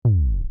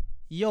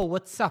Yo,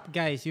 what's up,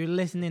 guys? You're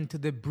listening to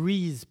the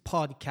Breeze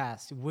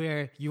podcast,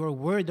 where your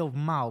word of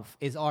mouth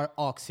is our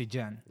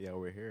oxygen. Yeah,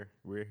 we're here.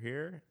 We're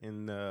here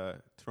in the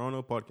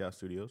Toronto podcast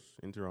studios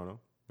in Toronto.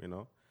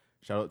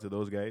 Shout out to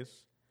those guys.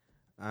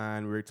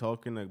 And we're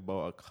talking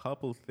about a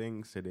couple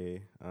things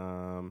today. What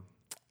are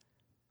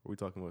we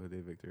talking about today,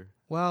 Victor?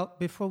 Well,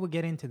 before we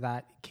get into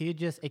that, can you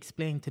just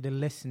explain to the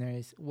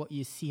listeners what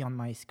you see on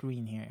my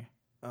screen here?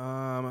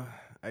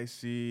 I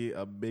see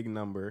a big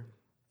number.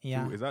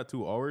 Yeah. Is that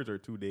 2 hours or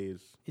 2 days?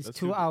 It's That's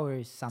 2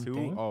 hours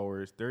something. 2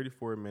 hours,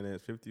 34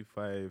 minutes,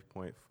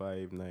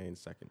 55.59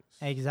 seconds.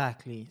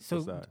 Exactly. So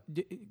What's that?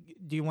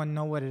 do you want to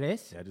know what it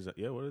is?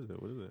 Yeah, what is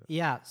it? What is it?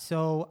 Yeah,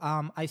 so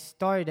I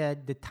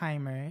started the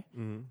timer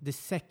the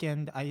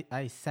second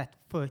I set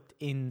foot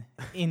in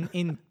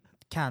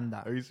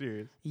Canada. Are you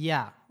serious?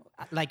 Yeah,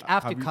 like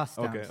after Have you-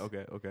 customs.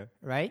 Okay.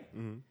 Right?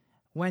 Mm-hmm.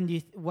 When do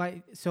you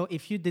so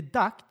if you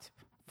deduct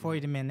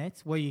 40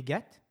 minutes, what you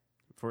get?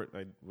 What's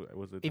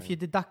the time? If you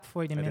deduct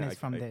 40 minutes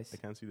from I this.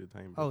 can't see the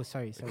time. Bro. Oh,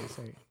 sorry.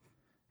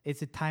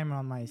 It's a timer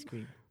on my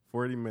screen.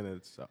 40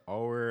 minutes, an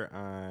hour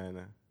and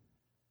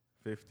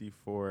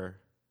 54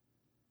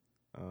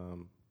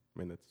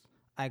 minutes.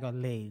 I got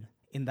laid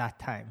in that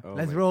time. Oh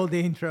Let's my roll the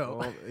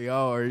intro. Oh,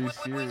 yo, are you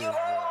serious?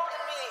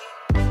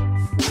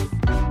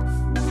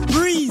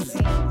 Breeze!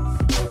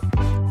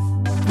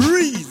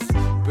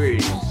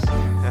 Breeze.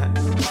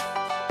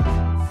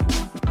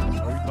 Are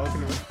we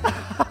talking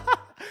about?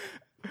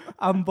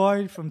 I'm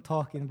bored from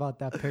talking about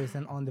that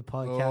person on the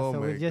podcast, so my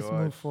we'll just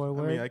move gosh.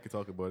 forward. I mean, I could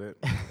talk about it.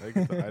 I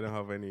don't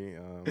have any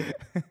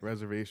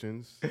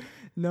reservations.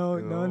 No,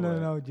 You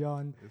know,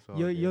 John. It's all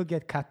You'll good.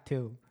 get cut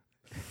too.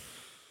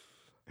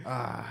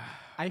 Ah.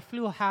 I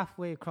flew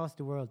halfway across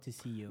the world to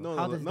see you. No,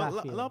 How does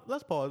that feel?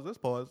 Let's pause.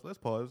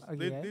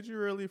 Okay. Did you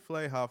really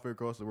fly halfway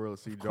across the world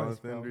to see Of course,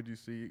 Jonathan? bro. Did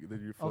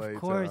you fly Of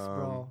course, to,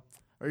 bro.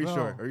 Are you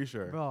Bro,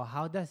 sure? Bro,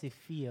 how does it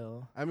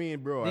feel I mean,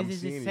 bro, This I'm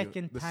is the seeing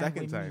second you. time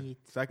we meet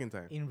Second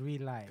time. in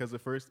real life? Because the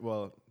first,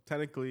 well,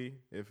 technically,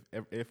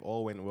 if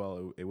all went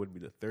well, it would be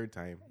the third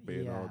time. But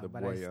you know, the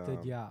but boy, I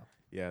stood you up.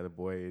 yeah, the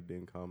boy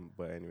didn't come.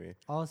 But anyway,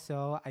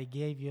 Also, I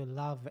gave you a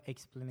love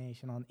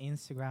explanation on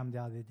Instagram the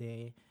other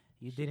day.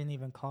 You didn't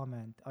even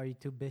comment. Are you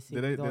too busy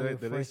with all your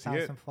did I see 4,000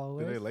 it?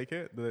 followers? Did I like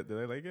it? Did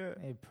I like it?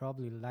 I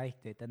probably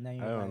liked it, and then I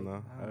you're don't like,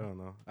 know. "Oh, I don't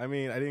know. I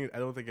mean, I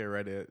don't think I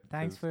read it.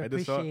 Thanks 'cause for I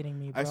just saw- appreciating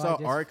me, bro. I saw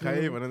just archive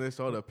flew and then I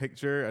saw the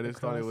picture. I just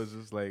thought it across was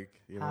just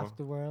like, you know. half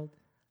the world.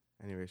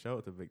 Anyway, shout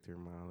out to Victor,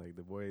 man. Like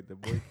the boy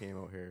came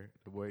out here.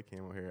 The boy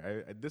came out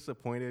here. I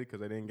disappointed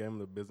because I didn't get him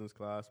the business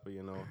class, but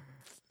you know,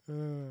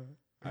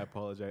 I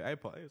apologize.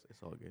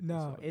 It's all good.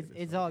 No, good.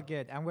 it's all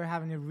good, and we're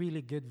having a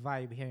really good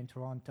vibe here in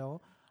Toronto.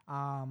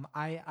 I'm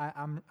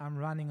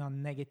running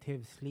on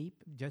negative sleep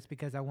just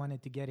because I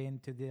wanted to get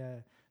into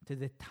the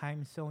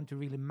time zone to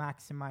really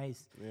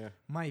maximize Yeah.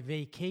 my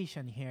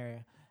vacation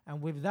here.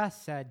 And with that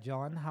said,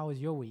 John, how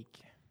was your week?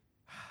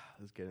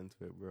 Let's get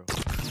into it, bro.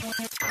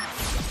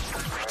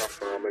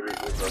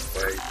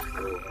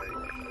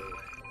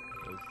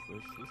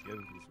 Let's get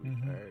into this week.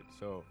 All right.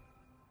 So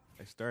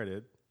I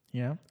started.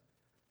 Yeah.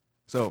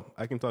 So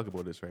I can talk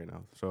about this right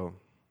now. So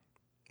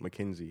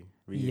McKinsey.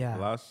 Yeah.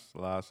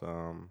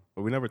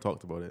 But we never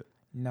talked about it.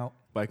 No,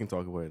 But I can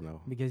talk about it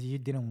now. because you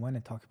didn't want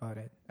to talk about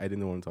it. I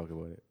didn't want to talk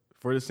about it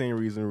for the same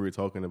reason we were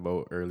talking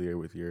about earlier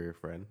with your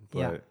friend.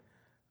 But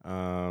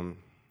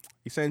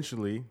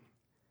essentially,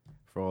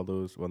 for all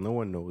those, well, no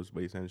one knows,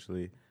 but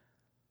essentially,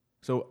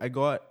 so I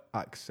got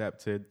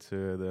accepted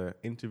to the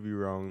interview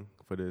round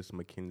for this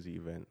McKinsey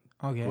event,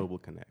 Okay. Global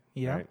Connect.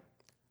 Yeah. Right?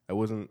 I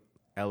wasn't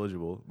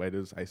eligible, but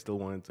I still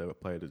wanted to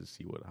apply to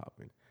see what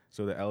happened.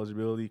 So the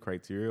eligibility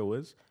criteria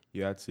was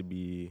you had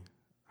to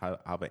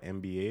have an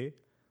MBA,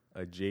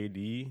 a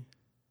JD,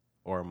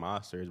 or a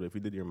master's. But if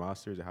you did your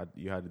master's,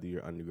 you had to do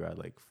your undergrad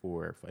like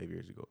 4 or 5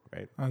 years ago,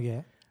 right?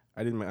 Okay.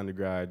 I did my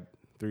undergrad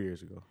 3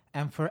 years ago.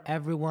 And for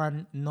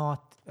everyone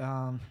not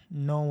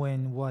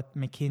knowing what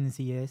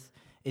McKinsey is,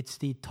 it's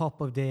the top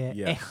of the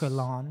Yes.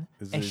 echelon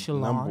This is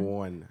number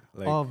one,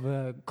 like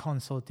of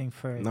consulting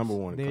firms. number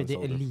one They're the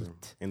consulting firm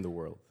elite. in the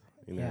world.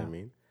 You know Yeah. what I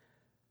mean?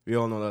 We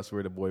all know that's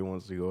where the boy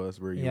wants to go. That's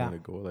where you Yeah.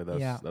 want to go. Like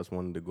Yeah. that's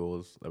one of the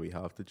goals that we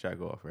have to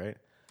check off, right?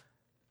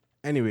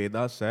 Anyway,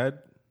 that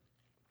said,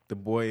 the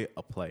boy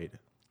applied.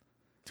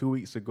 2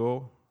 weeks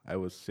ago, I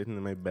was sitting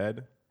in my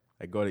bed.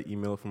 I got an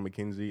email from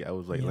McKinsey. I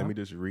was like, Yeah. let me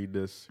just read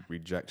this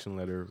rejection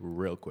letter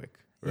real quick,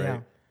 right?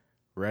 Yeah.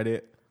 Read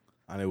it,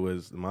 and the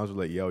man was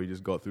like, yo, you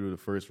just got through the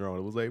first round.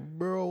 It was like,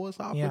 bro, what's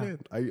happening?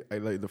 I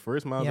like the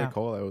first man Yeah. I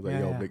called, I was like, Yeah,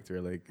 yo, yeah.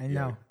 Victor, like, I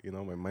yeah, know. you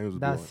know, my mind was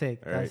That's blown. sick.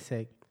 all That's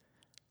right? sick.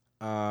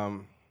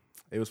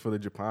 It was for the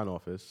Japan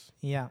office,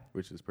 Yeah.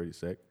 which is pretty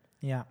sick.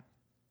 Yeah.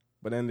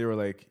 But then they were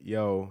like,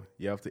 yo,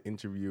 you have to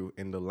interview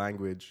in the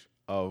language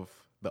of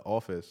the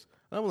office.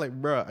 And I'm like,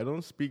 bruh, I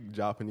don't speak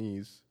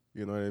Japanese.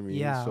 You know what I mean?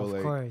 Yeah, so of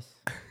like, course.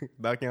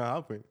 that can't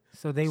happen.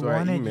 So they So I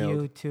wanted emailed-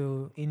 you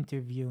to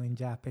interview in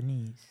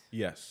Japanese.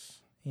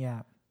 Yes.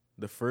 Yeah.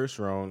 The first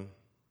round,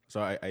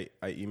 so I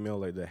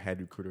emailed like the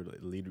head recruiter, like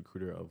the lead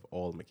recruiter of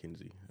all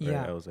McKinsey. Right?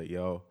 Yeah. I was like,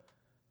 yo,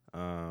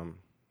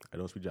 I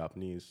don't speak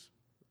Japanese.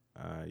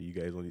 You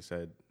guys only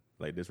said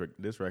like this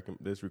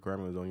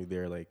requirement was only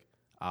there like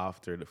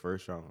after the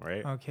first round,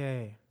 right?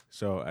 Okay.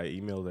 So I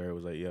emailed her. It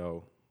was like,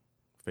 yo,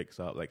 fix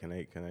up. Like, can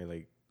I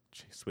like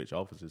switch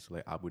offices to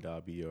like Abu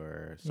Dhabi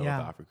or South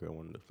Africa or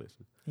one of the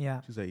places? Yeah.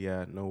 She's like,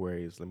 yeah, no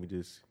worries. Let me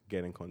just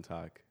get in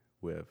contact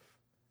with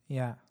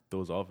Yeah.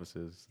 those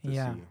offices to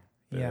Yeah.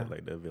 see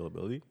like the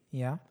availability.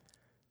 Yeah.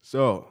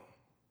 So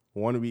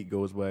 1 week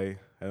goes by.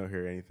 I don't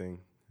hear anything.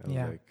 I was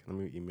Yeah. like, let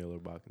me email her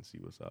back and see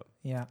what's up.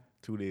 Yeah.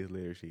 2 days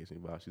later, she gets me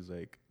back. She's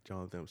like,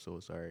 Jonathan, I'm so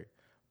sorry,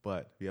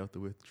 but we have to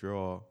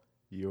withdraw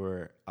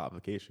your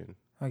application.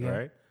 Okay.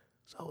 Right?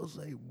 So I was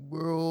like,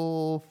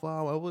 bro,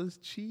 fam, I was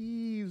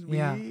cheese, me.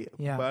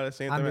 Yeah. But at the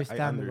same time, I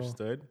Understandable.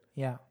 understood.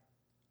 Yeah.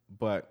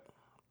 But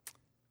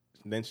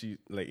then she,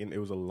 like, it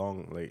was a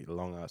long ass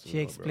email. She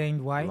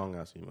explained why? Long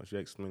ass email. She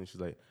explained, she's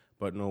like,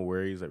 but no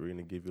worries, that we're going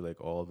to give you, like,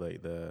 all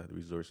the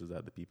resources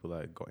that the people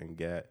that go and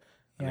get.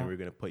 And then we're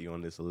going to put you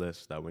on this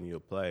list that when you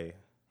apply,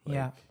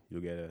 like,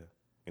 you'll get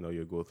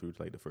you'll go through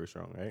to, like, the first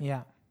round, right?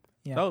 Yeah.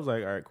 Yeah. So I was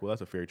like, all right, cool.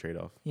 That's a fair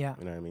trade-off. Yeah.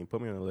 You know what I mean?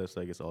 Put me on the list,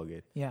 like, it's all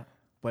good. Yeah.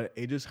 But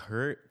it just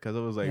hurt because I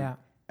was like,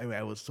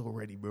 I was so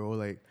ready, bro.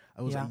 Like,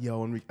 I was like,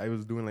 yo, I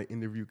was doing like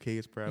interview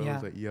case prep. I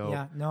was like, yo.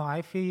 Yeah, no,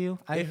 I feel you.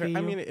 I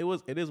mean, it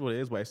is what it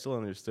is, but I still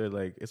understood,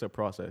 like, it's a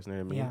process, you know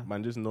what I mean? Yeah.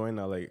 But just knowing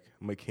that, like,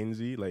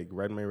 McKinsey, like,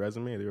 read my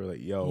resume, they were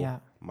like, yo,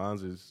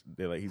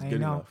 they're like, he's good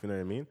enough, you know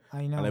what I mean?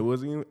 I know. And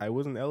I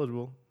wasn't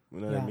eligible,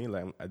 you know what I mean?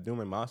 Like, I'm doing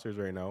my master's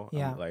right now.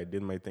 Yeah. I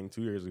did my thing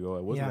 2 years ago. I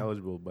wasn't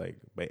eligible by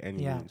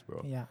any means,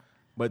 bro. Yeah.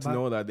 But to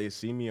know that they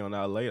see me on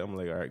that light, I'm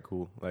like, all right,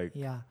 cool. Like,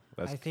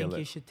 I think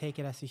you should take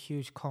it as a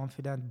huge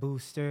confident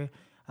booster.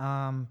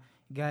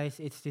 Guys,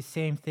 it's the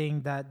same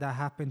thing that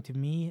happened to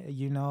me.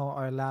 You know,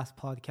 our last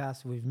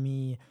podcast with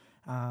me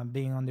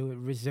being on the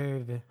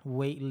reserve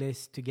wait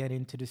list to get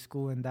into the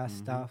school and that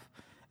stuff.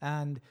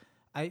 And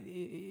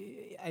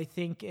I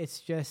think it's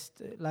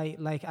just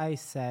like I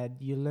said,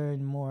 you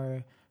learn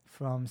more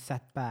from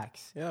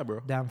setbacks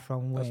than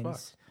from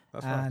wins.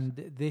 And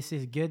this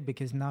is good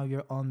because now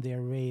you're on their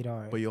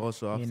radar. But you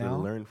also have to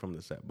learn from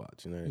the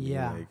setbacks, you know what I mean?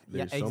 Yeah,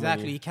 like,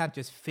 exactly. You can't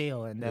just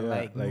fail and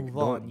then move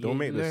on. Don't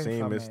make the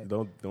same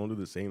don't do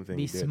the same thing.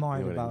 Be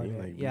smart about it.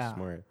 Like, be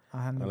smart.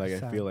 100%.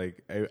 Like, I feel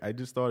like I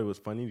just thought it was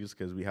funny just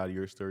because we had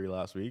your story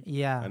last week.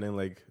 Yeah. And then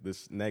like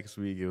this next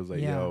week it was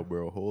like, yo,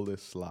 bro, hold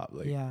this slap.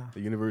 Like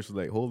the universe was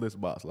like, hold this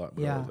box slap,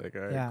 bro. I was like,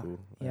 all right, cool.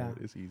 Yeah. Right,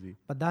 it's easy.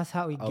 But that's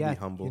how it gets. Be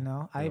humble, you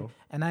know.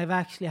 I've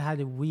actually had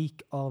a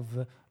week of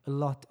a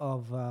lot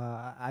of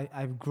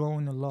I've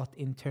grown a lot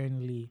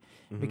internally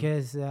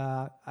because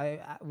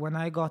when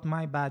I got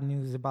my bad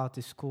news about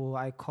the school,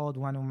 I called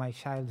one of my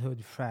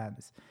childhood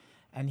friends,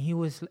 and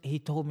he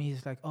told me,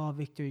 he's like, oh,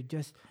 Victor,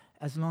 just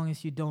as long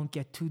as you don't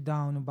get too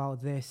down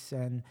about this,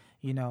 and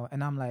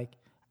and I'm like,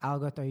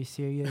 Algot, are you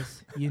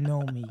serious? You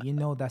know me. You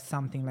know that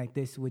something like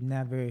this would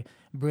never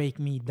break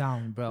me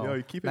down, bro. Yo,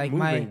 you keep it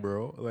moving,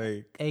 bro.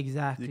 Like,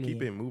 exactly. You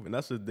keep it moving.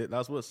 That's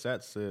what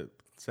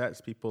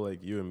sets people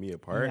like you and me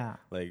apart. Yeah.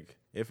 Like,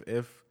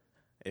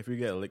 if you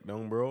get licked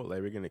down, bro,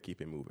 like, we're gonna keep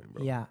it moving,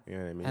 bro. Yeah. You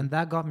know what I mean? And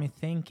that got me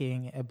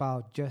thinking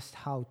about just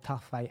how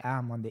tough I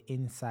am on the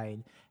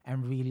inside,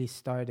 and really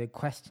started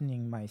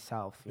questioning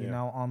myself, you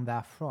know, on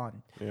that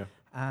front. Yeah.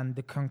 And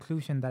the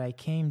conclusion that I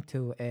came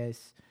to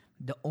is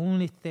the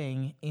only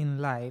thing in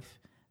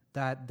life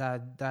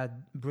that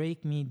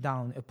break me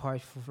down,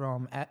 apart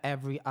from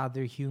every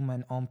other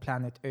human on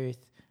planet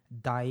Earth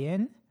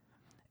dying,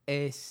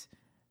 is,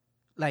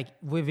 like,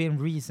 within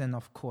reason,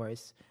 of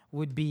course,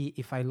 would be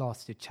if I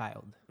lost a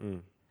child.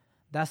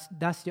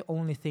 That's the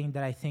only thing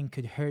that I think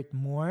could hurt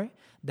more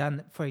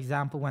than, for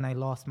example, when I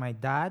lost my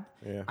dad.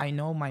 Yeah. I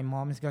know my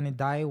mom is gonna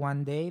die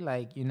one day.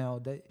 Like,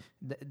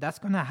 that's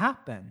gonna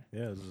happen.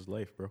 Yeah, this is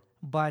life, bro.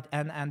 But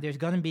and there's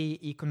gonna be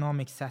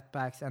economic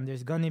setbacks, and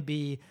there's gonna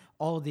be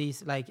all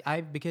these,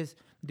 because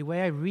the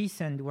way I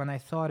reasoned when I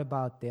thought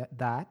about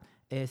that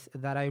is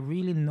that I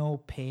really know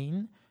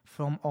pain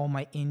from all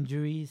my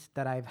injuries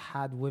that I've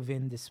had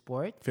within the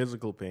sport.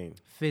 Physical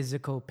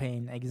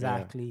pain,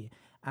 exactly. Yeah.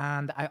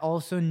 And I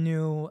also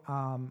knew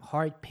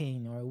heart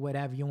pain, or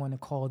whatever you want to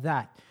call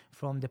that,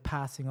 from the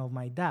passing of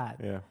my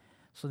dad. Yeah.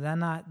 So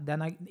then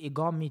it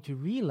got me to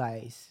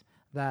realize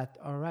that,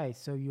 all right,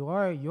 so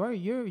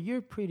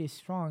you're pretty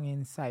strong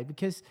inside,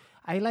 because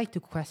I like to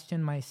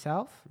question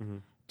myself.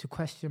 To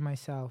question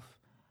myself,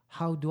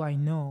 how do I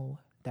know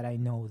that I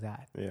know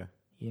that? Yeah.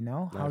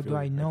 How do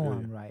I know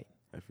I'm right?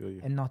 I feel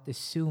you. And not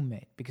assume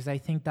it, because I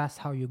think that's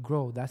how you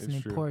grow. That's an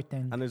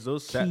important and there's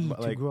those key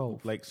to grow.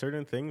 Like,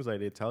 certain things, like,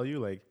 they tell you,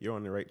 like, you're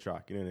on the right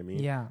track. You know what I mean?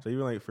 Yeah. So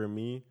even, like, for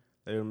me,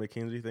 like, the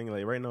McKinsey thing,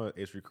 like, right now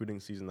it's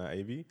recruiting season at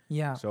Ivy.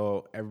 Yeah.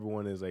 So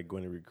everyone is, like,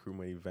 going to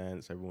recruitment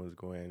events. Everyone's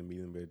going and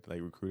meeting with,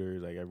 like,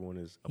 recruiters. Like, everyone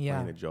is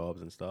applying to jobs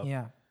and stuff.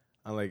 Yeah.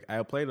 And, like, I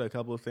applied to a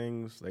couple of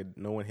things. Like,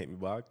 no one hit me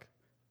back.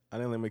 And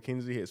then, like,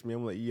 McKinsey hits me.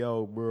 I'm like,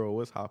 yo, bro,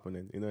 what's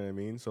happening? You know what I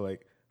mean? So,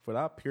 like, for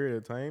that period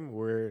of time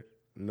where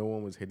no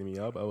one was hitting me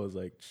up, I was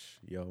like,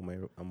 yo,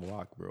 man, I'm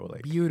locked, bro.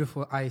 Like,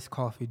 beautiful iced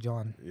coffee,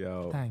 John.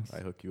 Yo, thanks. I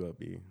hook you up,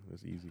 B.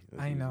 It's easy.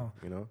 I know.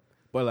 You know?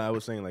 But like, I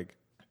was saying, like,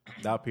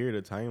 that period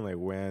of time, like,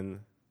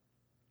 when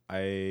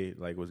I,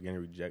 like, was getting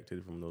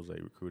rejected from those,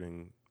 like,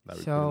 recruiting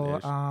So,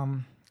 ish,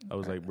 I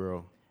was like,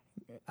 bro,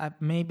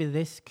 maybe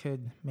this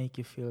could make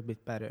you feel a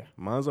bit better.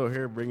 man's out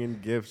here bringing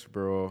gifts,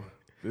 bro.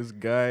 This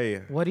guy,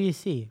 What do you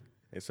see?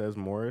 it says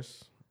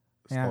Morris,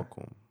 Yeah.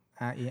 Stockholm.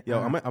 Yeah, Yo,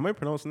 am I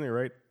pronouncing it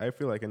right? I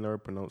feel like I never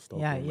pronounced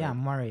Stockholm. yeah, right?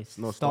 Morris.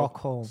 No,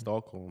 Stockholm.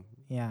 Stockholm.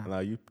 Yeah, Now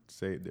you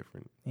say it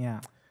different.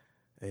 yeah.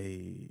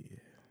 Hey,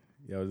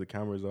 yo, the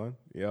camera's on.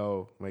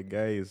 Yo, my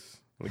guys,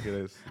 look at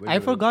this. Look I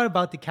at forgot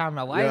about the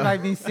camera. Why have Yeah. I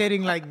been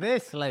sitting like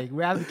this? Like,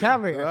 we have the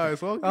camera. This.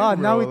 It's all good, Oh,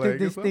 now we bro. took Like,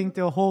 this it's all- thing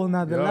to a whole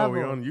nother Yo, level.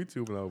 we're on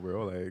YouTube now,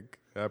 bro. Like,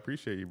 I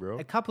appreciate you, bro.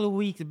 A couple of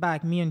weeks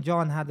back, me and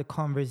John had a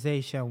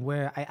conversation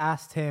where I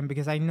asked him,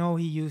 because I know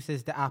he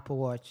uses the Apple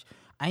Watch,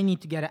 I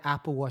need to get an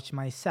Apple Watch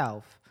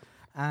myself.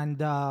 And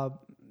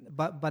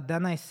but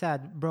then I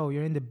said, bro,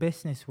 you're in the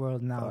business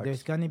world now. Facts.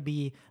 There's gonna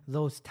be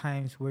those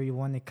times where you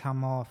want to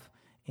come off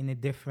in a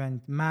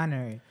different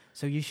manner.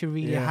 So you should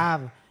really Yeah.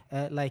 have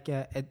like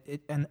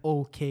an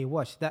okay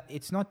watch. That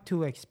it's not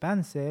too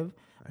expensive,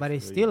 but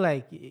it's feel still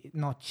like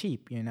not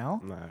cheap, you know.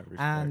 Nah, respect.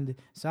 And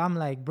so I'm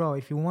like, bro,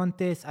 if you want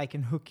this, I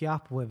can hook you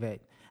up with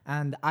it.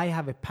 And I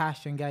have a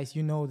passion, guys.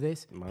 You know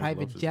this, Man private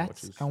loves his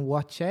jets watches. and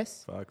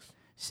watches. Facts.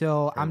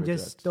 So I'm Private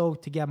just jets.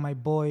 stoked to get my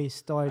boy I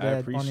started on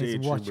appreciate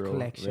his you, watch bro.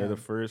 collection. They're the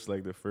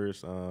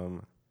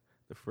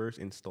first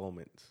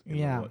installment in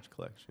Yeah. the watch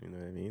collection. You know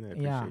what I mean? I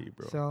appreciate you,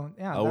 bro. So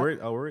yeah, I'll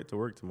wear it to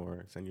work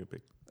tomorrow. Send you a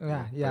pic.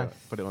 yeah,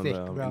 Put it on sick,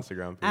 the bro.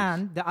 Instagram page.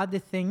 And the other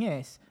thing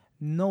is,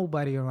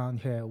 nobody around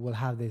here will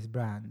have this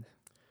brand,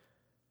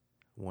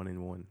 one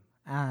in one.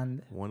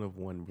 and One of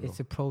one, bro.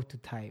 it's a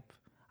prototype.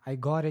 I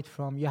got it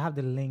from. You have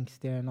the links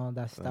there and all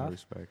that stuff.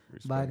 Respect.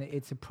 But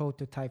it's a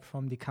prototype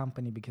from the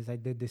company because I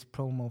did this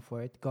promo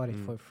for it, got it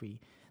for free.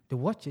 The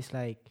watch is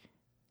like,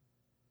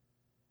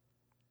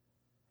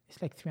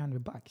 it's like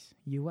 $300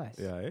 US.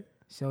 Yeah, eh?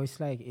 So it's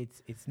like,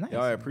 it's nice. Yeah,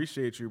 I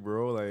appreciate you,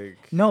 bro. Like,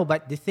 No,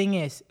 but the thing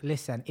is,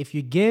 listen, if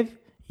you give,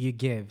 you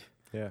give.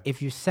 yeah.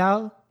 If you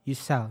sell,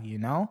 you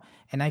know?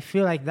 And I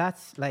feel like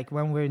that's like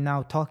when we're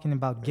now talking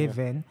about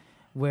giving,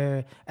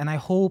 and I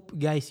hope,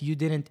 guys, you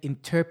didn't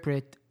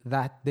interpret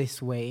that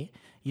this way.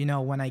 You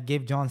know, when I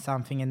give John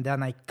something and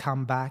then I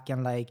come back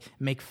and like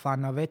make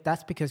fun of it,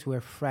 that's because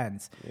we're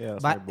friends. Yeah,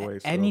 that's But my boy,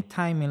 so- any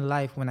time in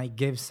life when I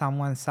give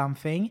someone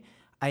something,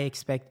 I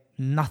expect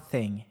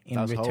nothing in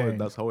return.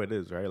 That's how it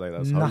is, right? Like,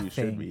 that's how you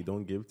should Nothing. be. You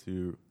don't give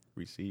to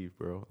receive,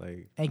 bro.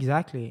 Like,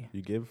 Exactly.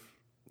 you give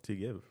to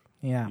give.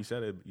 Yeah. You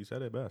said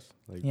it best.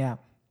 Like, Yeah.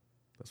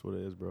 that's what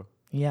it is, bro.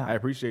 Yeah. I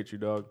appreciate you,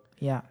 dog.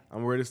 Yeah.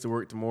 I'm ready to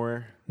work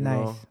tomorrow. you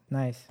know?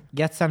 Nice.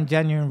 Get some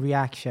genuine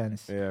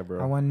reactions. Yeah,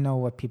 bro. I want to know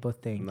what people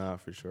think. Nah,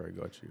 for sure. I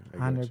got you.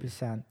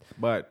 100%.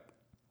 But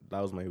that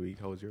was my week.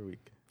 How was your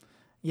week?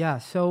 Yeah.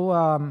 So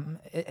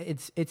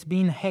it's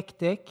been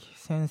hectic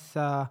since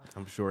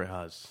I'm sure it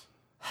has.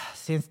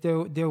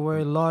 there were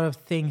a lot of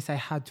things I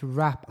had to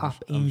wrap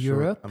up in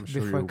Europe I'm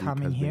sure before your week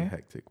coming has been here.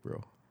 hectic,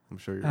 bro. I'm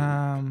sure your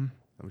I'm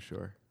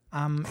sure.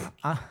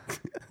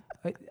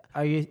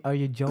 Are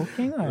you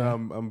joking? Or?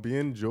 I'm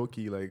being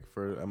jokey. Like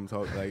I'm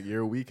talking. Like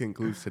your week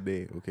includes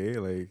today. Okay.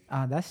 Like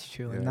That's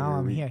true. Yeah, Now your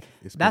I'm week, here.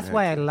 it's been That's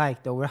why I hectic.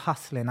 like though. We're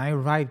hustling. I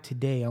arrived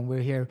today and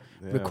we're here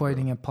Yeah,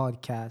 recording a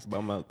podcast.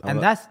 But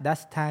And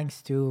that's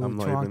thanks to I'm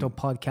not Toronto even-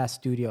 Podcast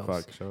Studios.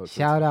 fuck.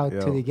 Shout out to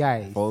Yo, the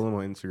guys. Follow them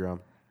on Instagram.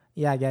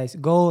 Yeah, guys,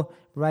 go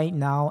right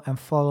now and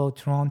follow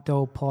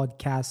Toronto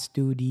Podcast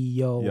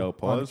Studio Yo,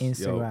 pause. on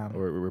Instagram. Yo,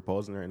 we're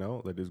pausing right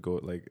now. Like just go.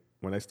 Like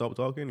when I stop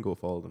talking, go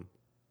follow them.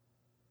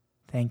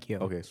 Thank you.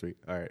 Okay, sweet.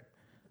 All right.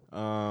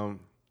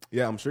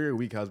 Yeah, I'm sure your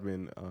week has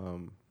been.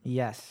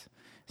 Yes.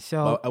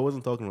 So I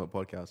wasn't talking about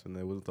podcasting.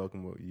 I wasn't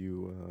talking about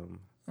you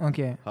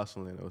okay,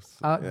 hustling. I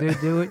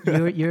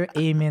was. you're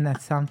aiming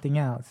at something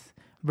else,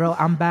 bro.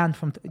 I'm banned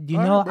from. Do you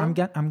All know right,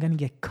 bro. I'm gonna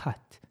get cut.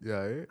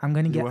 Yeah. Eh? I'm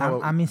gonna You get. wanna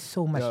have- I'm in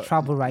so much yeah,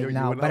 trouble right you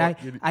now. wanna But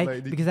have- you- I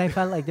like, because I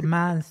felt like the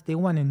mans they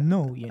want to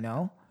know, you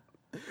know.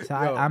 So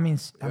Yo, I'm in.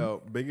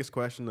 Yo, biggest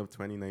question of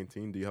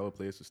 2019: do you have a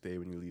place to stay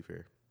when you leave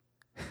here?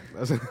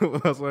 That's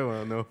what I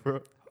want to know, bro.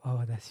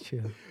 Oh, that's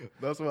true.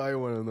 That's what I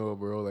want to know,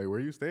 bro. Like,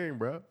 where you staying,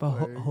 bro?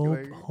 But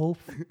Like, hope.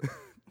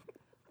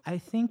 I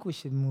think we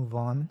should move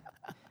on.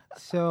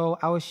 So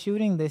I was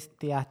shooting this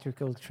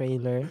theatrical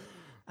trailer,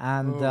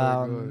 and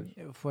Oh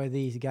my for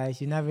these guys,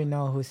 you never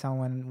know who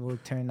someone will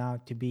turn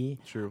out to be.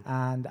 True.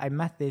 And I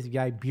met this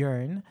guy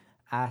Björn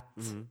at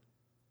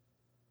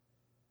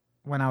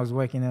when I was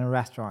working in a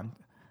restaurant.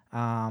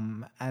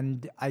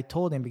 And I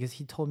told him, because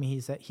he told me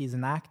he's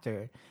an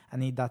actor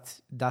and he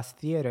does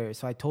theater.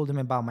 So I told him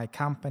about my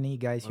company.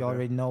 Guys, you Okay.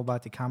 already know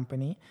about the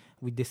company.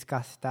 We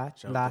discussed that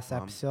Shout out to last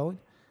Pam. episode.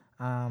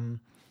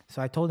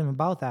 So I told him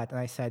about that, and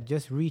I said,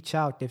 just reach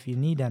out if you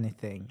need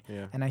anything.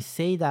 Yeah. And I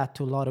say that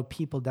to a lot of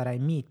people that I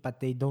meet, but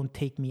they don't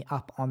take me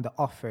up on the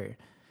offer.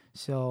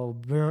 So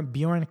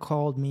Bjorn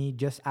called me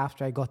just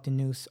after I got the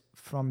news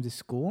from the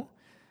school.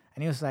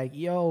 And he was like,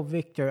 yo,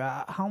 Victor,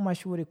 how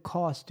much would it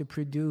cost to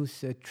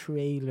produce a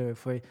trailer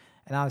for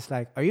And I was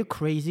like, are you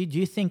crazy? Do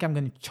you think I'm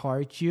going to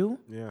charge you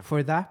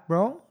for that,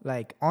 bro?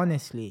 Like,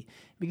 honestly.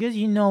 Because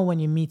you know when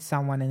you meet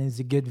someone and it's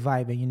a good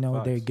vibe and you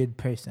know they're a good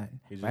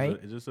person, right?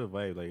 It's just a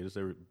vibe. Like, it's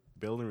a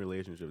building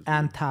relationships.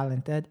 And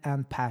talented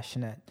and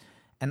passionate.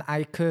 And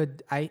I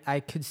could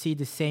see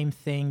the same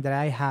thing that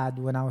I had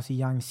when I was a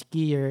young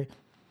skier,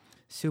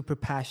 super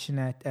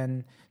passionate.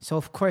 And so,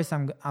 of course,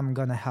 I'm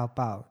going to help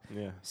out.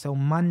 Yeah. So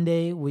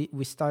Monday,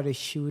 we started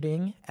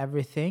shooting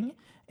everything.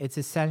 It's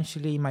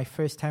essentially my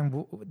first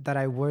time that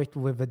I worked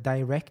with a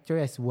director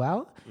as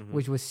well,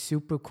 which was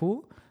super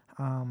cool.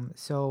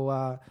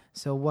 So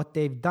what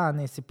they've done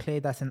is to play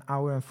that's an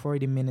hour and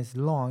 40 minutes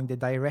long. The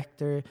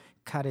director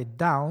cut it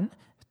down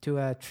to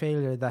a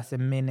trailer that's a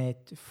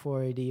minute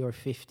 40 or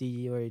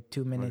 50 or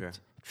 2-minute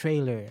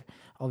trailer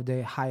of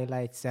the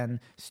highlights and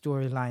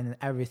storyline and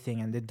everything.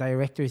 And the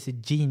director is a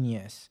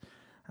genius.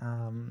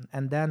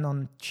 And then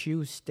on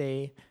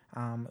Tuesday,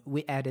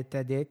 we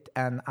edited it,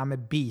 and I'm a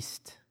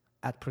beast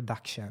at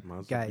production,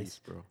 guys.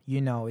 Beast, bro.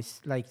 You know, it's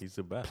like he's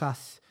the best.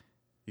 Plus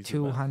he's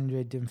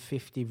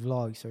 250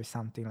 vlogs or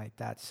something like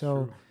that.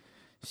 So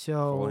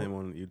follow him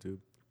on YouTube.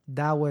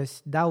 That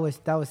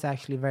was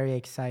actually very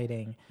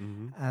exciting,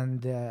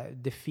 and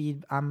the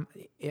feed.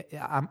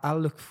 I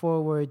look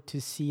forward to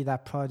see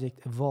that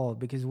project evolve,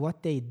 because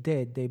what they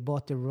did, they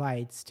bought the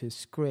rights to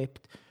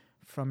script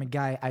from a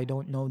guy, I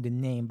don't know the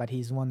name, but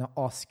he's won an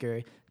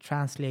Oscar,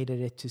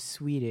 translated it to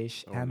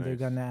Swedish, and they're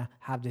gonna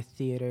have the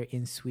theater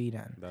in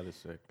Sweden. That is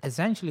sick.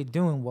 Essentially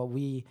doing what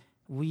we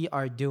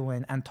are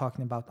doing and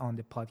talking about on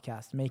the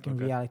podcast, making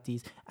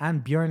realities.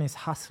 And Björn is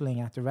hustling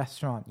at the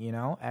restaurant, you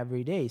know,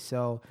 every day.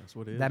 So that's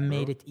what it is, that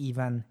made it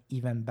even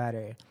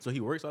better. So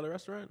he works at a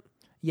restaurant?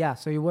 Yeah,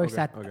 so he works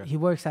he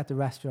works at the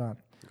restaurant.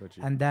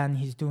 And then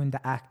he's doing the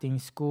acting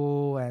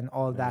school and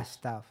all that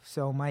stuff.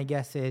 So my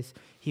guess is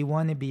he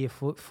want to be a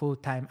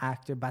full-time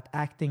actor, but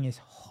acting is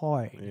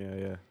hard.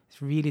 Yeah.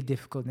 It's really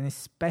difficult, and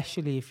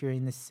especially if you're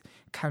in this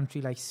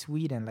country like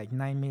Sweden, like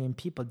 9 million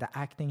people, the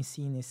acting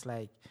scene is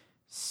like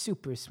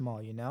super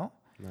small, you know?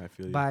 I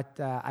feel you. But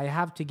I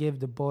have to give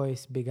the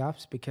boys big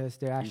ups, because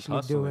they're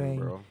actually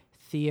doing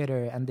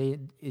theater, and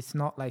it's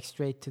not like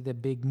straight to the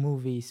big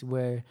movies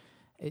where,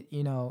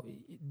 you know,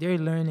 they're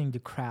learning the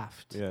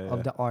craft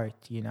of the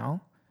art, you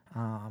know?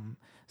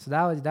 So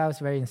that was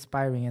very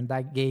inspiring, and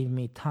that gave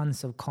me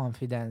tons of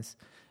confidence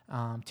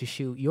to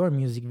shoot your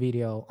music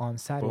video on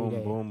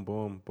Saturday.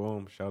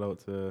 Boom. Shout out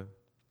to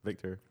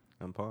Victor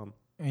and Palm.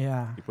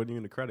 Yeah. He put you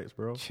in the credits,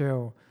 bro.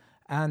 True.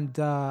 And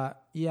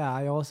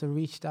I also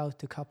reached out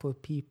to a couple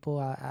of people.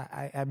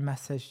 I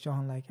messaged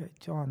John like,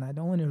 John, I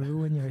don't want to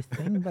ruin your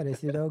thing, but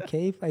is it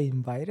okay if I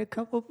invite a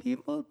couple of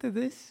people to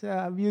this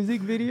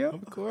music video?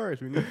 Of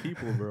course, we need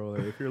people, bro.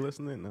 Like, if you're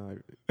listening,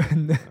 never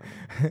mind.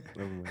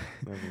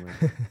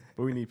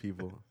 But we need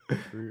people.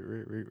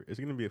 It's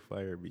gonna be a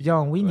fire beat.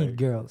 John, we need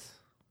girls,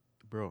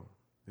 bro.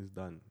 It's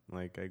done.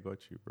 Like, I got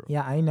you, bro.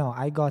 Yeah, I know.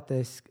 I got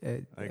this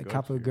a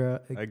couple of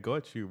girls. I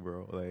got you,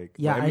 bro. Like,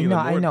 yeah,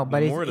 I know.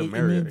 But it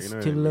needs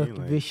to look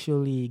like,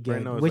 visually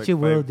good, right, which like it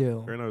will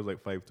do. Right now, it's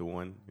like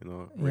 5-1. You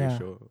know,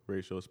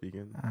 ratio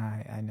speaking.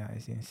 I know,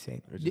 it's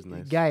insane. Which is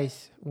nice.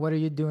 Guys, what are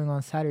you doing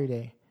on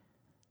Saturday?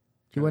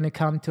 Do you want to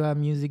come to a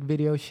music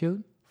video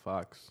shoot?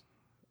 Fox.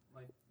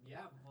 We're in.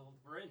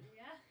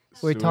 Yeah.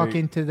 We're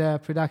talking to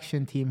the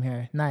production team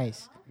here.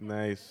 Nice.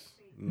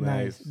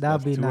 That'll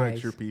be nice. 2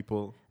 extra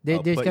people.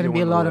 There's going to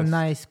be a lot of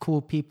nice,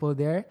 cool people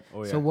there.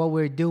 Oh, yeah. So what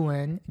we're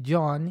doing,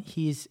 John,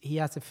 he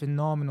has a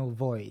phenomenal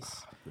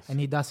voice, and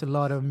he does a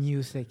lot of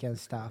music and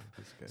stuff.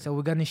 So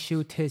we're going to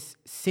shoot his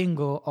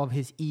single of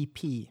his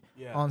EP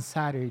on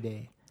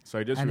Saturday. So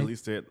I just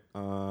released it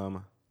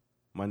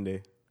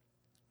Monday.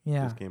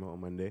 Yeah. It just came out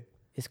on Monday.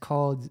 It's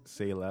called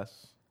Say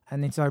Less.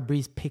 And it's our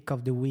Breeze pick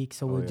of the week,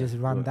 so we'll just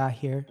run that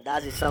here.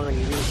 Ladies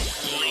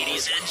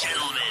and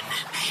gentlemen,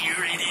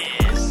 here it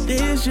is.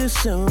 There's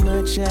just so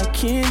much I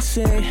can't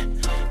say.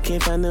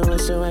 Can't find the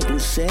words so I can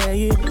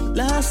say it.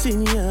 Lost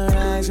in your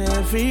eyes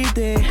every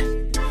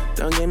day.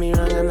 Don't get me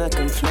wrong, I'm not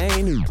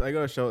complaining. So I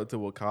gotta shout out to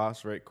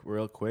Wakas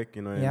real quick.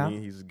 You know what I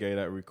mean? He's the guy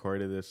that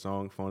recorded this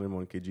song. Found him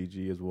on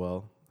Kijiji as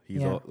well.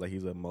 He's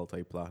he's a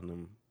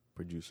multi-platinum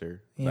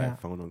producer that I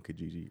found on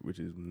Kijiji, which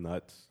is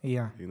nuts.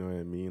 Yeah, you know what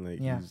I mean? Like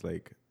he's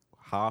like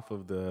half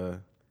of the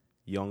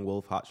Young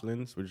Wolf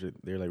Hatchlings, which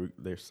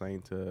they're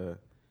signed to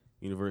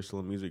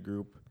Universal Music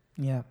Group.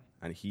 Yeah,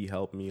 and he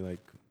helped me like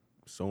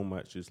so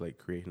much, just like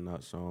creating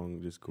that song,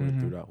 just going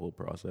through that whole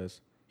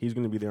process. He's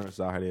gonna be there on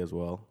Saturday as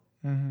well,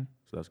 so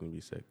that's gonna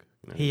be sick.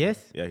 You know he is?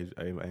 Yeah,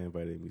 I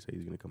invited him. He said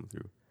he's gonna come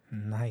through.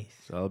 Nice.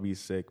 So I'll be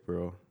sick,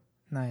 bro.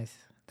 Nice.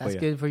 That's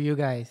good for you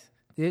guys.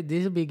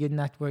 This will be a good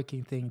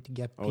networking thing to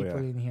get people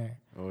in here.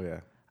 Oh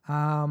yeah.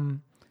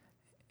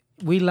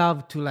 We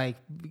love to like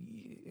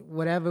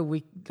whatever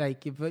we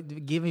like,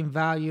 giving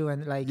value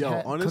and like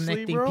honestly,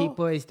 connecting bro,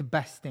 people is the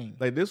best thing.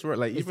 Like this,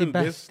 like it's even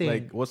this, thing.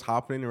 Like what's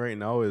happening right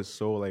now is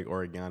so like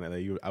organic.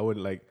 Like I would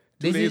like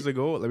 2 days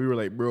ago, like we were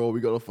like, bro,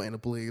 we gotta find a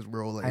place,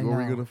 bro. Like where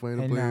we gonna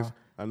find a place?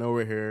 I know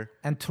we're here.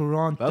 And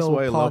Toronto That's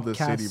why I love the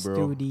Podcast city, bro.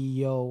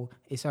 Studio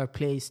is our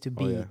place to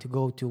be, yeah. to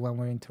go to when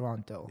we're in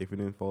Toronto. If you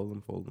didn't follow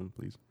them,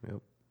 please.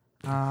 Yep.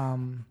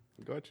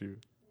 Got you.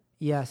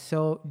 Yeah,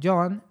 so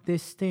John,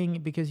 this thing,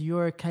 because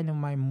you're kind of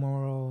my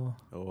moral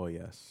Oh,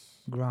 yes.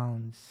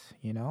 grounds,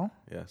 you know?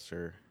 Yes,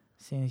 sir.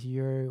 Since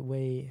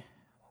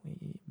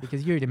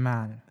because you're the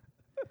man.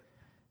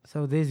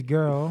 So this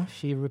girl,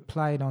 she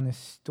replied on a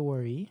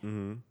story.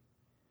 Mm-hmm.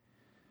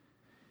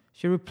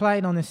 She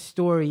replied on a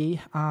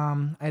story.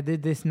 I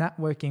did this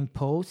networking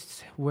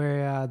post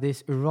where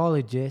this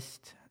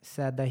urologist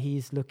said that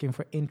he's looking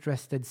for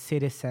interested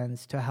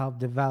citizens to help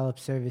develop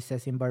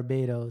services in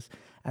Barbados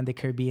and the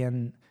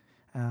Caribbean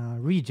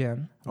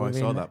region. Oh, I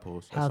saw within that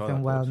post. Health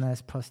and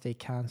wellness, prostate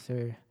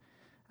cancer,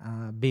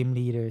 BIM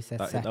leaders,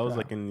 etc. That was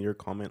like in your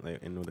comment,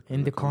 like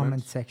in the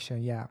comment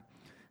section, yeah.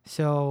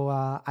 So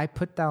I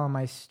put that on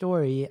my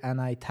story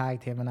and I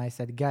tagged him and I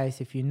said,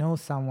 guys, if you know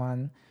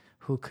someone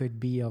who could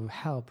be of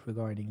help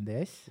regarding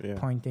this,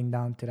 pointing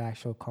down to the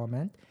actual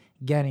comment,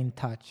 get in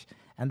touch.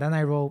 And then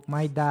I wrote,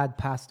 my dad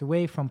passed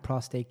away from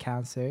prostate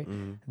cancer.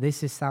 Mm-hmm.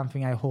 This is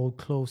something I hold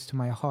close to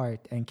my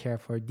heart and care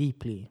for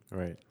deeply.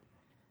 Right.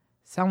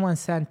 Someone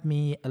sent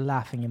me a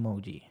laughing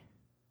emoji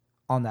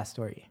on that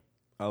story.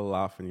 A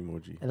laughing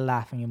emoji. A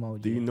laughing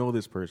emoji. Do you know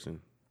this person?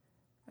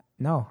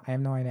 No, I have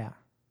no idea.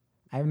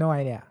 I have no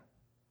idea.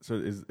 So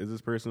is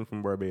this person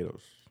from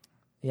Barbados?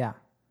 Yeah,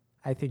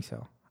 I think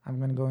so. I'm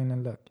going to go in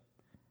and look.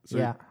 So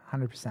yeah,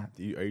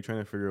 100%. Are you trying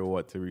to figure out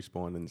what to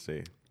respond and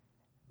say?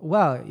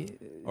 Well,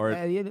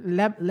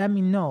 let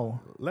me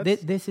know.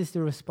 This is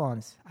the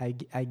response I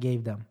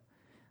gave them.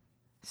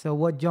 So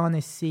what John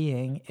is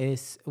seeing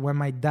is when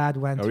my dad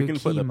went through chemo. We can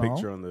put the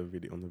picture on the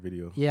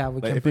video. Yeah, we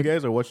can. If you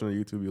guys are watching on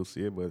YouTube, you'll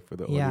see it. But for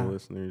the audio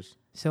listeners,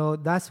 so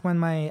that's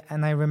when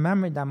and I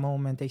remember that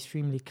moment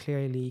extremely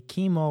clearly.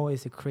 Chemo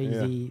is a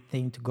crazy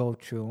thing to go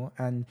through,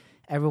 and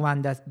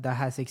everyone that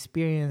has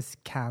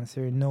experienced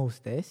cancer knows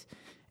this.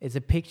 It's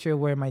a picture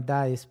where my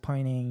dad is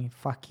pointing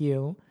 "fuck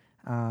you,"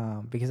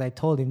 because I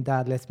told him,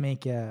 Dad, let's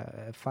make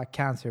a fuck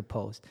cancer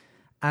post,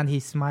 and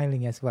he's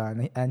smiling as well,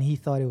 and he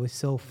thought it was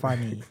so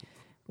funny.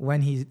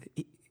 When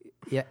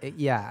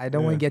I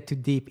don't want to get too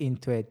deep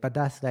into it, but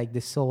that's like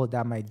the soul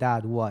that my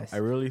dad was. I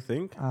really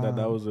think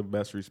that was the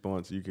best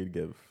response you could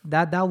give.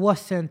 That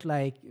wasn't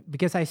like,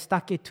 because I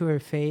stuck it to her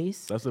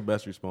face. That's the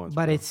best response.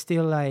 But it's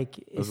still like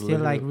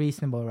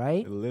reasonable,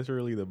 right?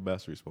 Literally the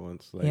best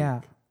response.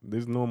 Like,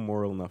 there's no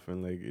moral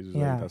nothing. Like it's just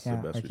like that's the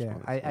best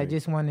response. I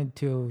just wanted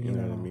to you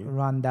know what I mean?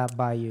 Run that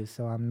by you,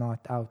 so I'm not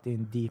out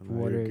in deep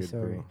waters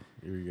or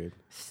you're good.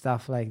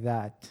 Stuff like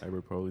that. I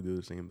would probably do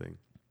the same thing.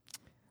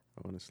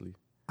 Honestly,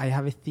 I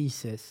have a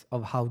thesis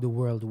of how the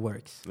world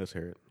works. Let's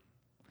hear it.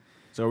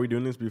 So are we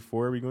doing this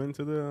before we go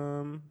into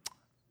the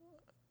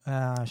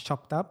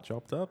chopped up?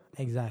 Chopped up?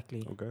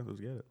 Exactly. Okay, let's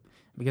get it.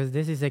 Because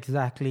this is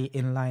exactly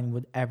in line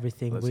with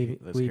everything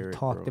we've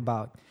talked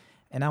about.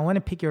 And I want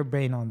to pick your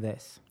brain on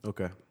this.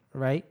 Okay.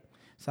 Right?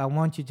 So I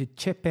want you to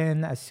chip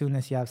in as soon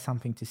as you have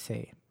something to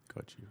say.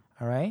 Got you.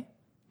 All right?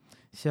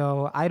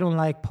 So I don't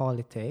like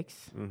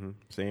politics. Mm-hmm.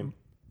 Same.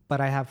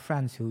 But I have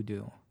friends who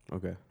do.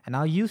 Okay. And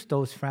I'll use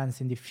those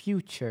friends in the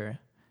future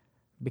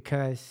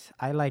because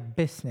I like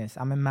business.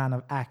 I'm a man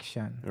of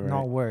action,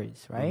 not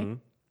words, right?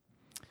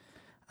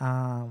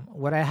 Mm-hmm.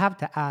 What I have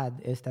to add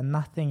is that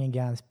nothing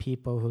against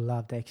people who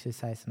love to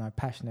exercise and are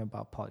passionate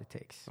about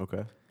politics.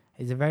 Okay.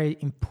 It's a very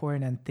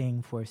important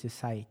thing for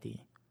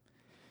society.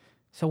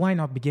 So why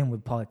not begin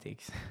with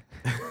politics?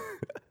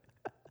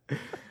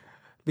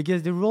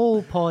 Because the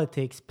role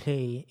politics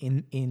play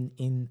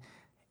in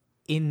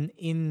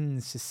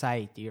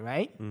society,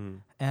 right?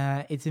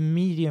 It's a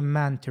medium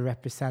meant to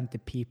represent the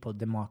people,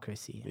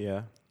 democracy.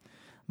 Yeah.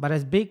 But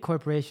as big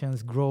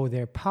corporations grow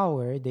their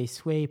power, they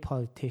sway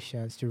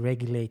politicians to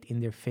regulate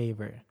in their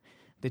favor.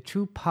 The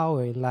true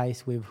power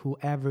lies with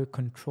whoever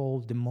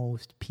controls the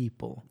most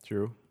people.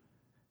 True.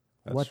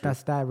 What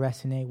does that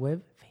resonate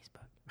with?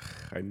 Facebook.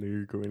 I knew you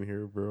were going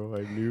here, bro.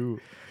 I knew.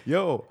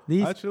 Yo,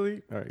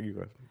 actually, all right, you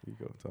go,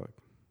 talk.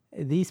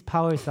 These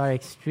powers are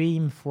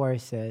extreme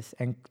forces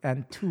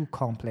and too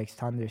complex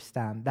to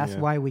understand. That's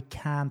why we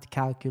can't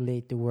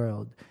calculate the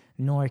world,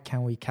 nor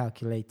can we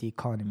calculate the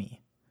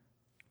economy.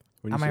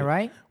 Am I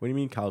right? What do you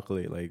mean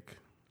calculate? Like,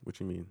 what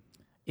you mean?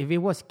 If it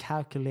was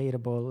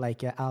calculatable,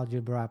 like an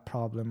algebra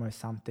problem or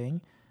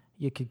something,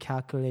 you could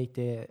calculate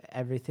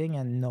everything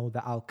and know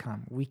the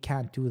outcome. We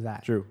can't do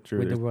that. True.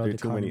 With the world there are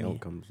too economy. many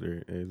outcomes.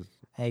 There is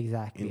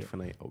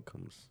infinite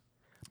outcomes.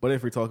 But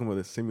if we're talking about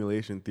a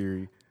simulation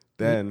theory,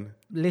 then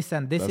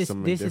listen, this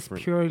is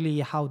purely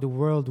how the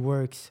world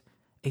works,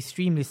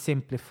 extremely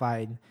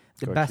simplified.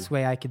 The best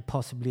way I could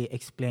possibly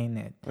explain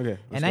it. Okay.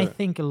 And I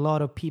think a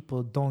lot of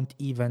people don't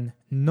even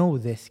know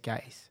this,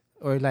 guys.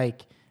 Or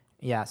like,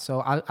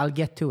 so I'll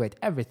get to it.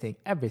 Everything.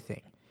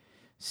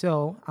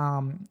 So,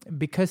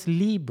 because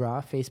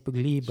Libra, Facebook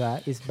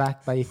Libra, is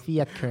backed by a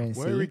fiat currency,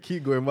 why do we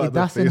keep going about it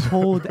doesn't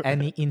hold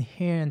any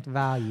inherent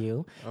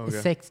value,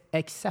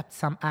 except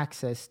some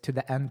access to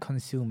the end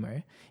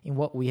consumer in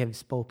what we have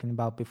spoken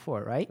about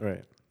before, right?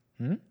 Right.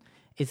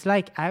 It's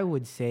like I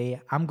would say,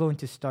 I'm going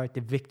to start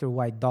the Victor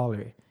White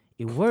dollar.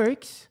 It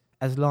works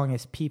as long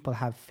as people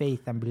have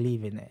faith and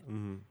believe in it,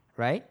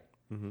 right?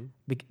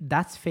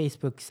 That's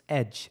Facebook's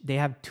edge. They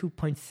have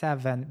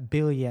 2.7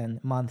 billion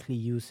monthly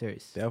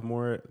users. They have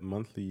more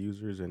monthly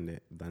users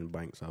than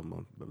banks have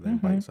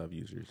banks have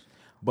users.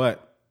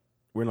 But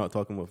we're not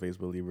talking about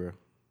Facebook Libra.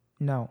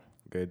 No.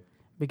 Good.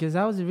 Because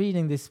I was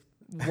reading this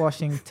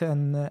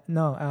Washington,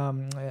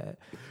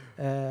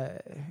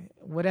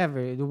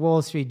 whatever, the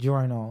Wall Street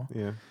Journal.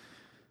 Yeah.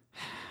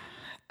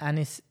 And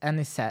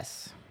it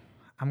says,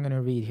 I'm going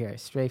to read here,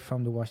 straight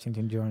from the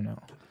Washington Journal.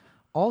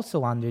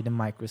 Also under the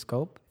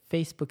microscope,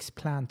 Facebook's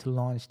plan to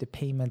launch the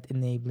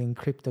payment-enabling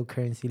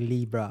cryptocurrency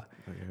Libra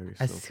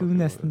as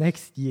soon as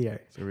next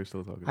year. So we're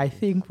still talking. I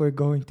think we're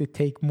going to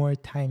take more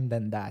time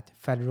than that,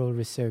 Federal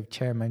Reserve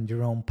Chairman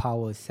Jerome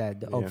Powell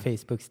said of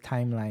Facebook's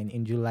timeline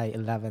in July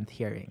 11th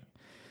hearing.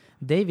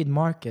 David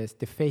Marcus,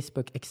 the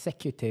Facebook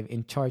executive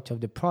in charge of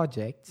the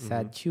project,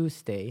 said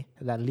Tuesday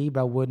that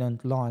Libra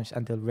wouldn't launch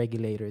until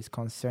regulators'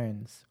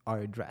 concerns are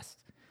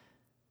addressed.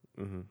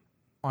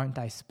 Aren't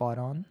I spot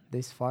on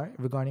this far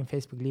regarding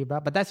Facebook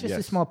Libra? But that's just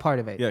a small part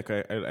of it. Yeah,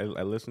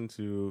 I listened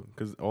to,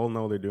 because all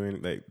now they're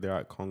doing, like, they're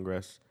at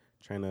Congress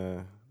trying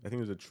to, I think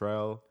there's a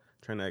trial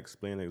trying to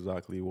explain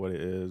exactly what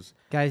it is.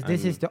 Guys,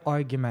 this is the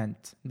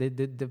argument, the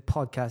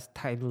podcast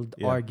titled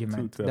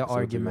Argument. The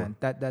argument.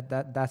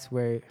 That's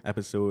where...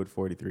 Episode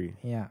 43.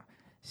 Yeah.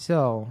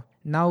 So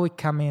now we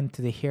come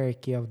into the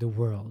hierarchy of the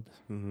world.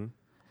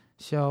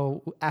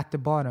 So at the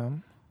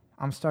bottom,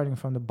 I'm starting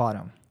from the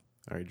bottom.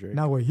 All right, Drake.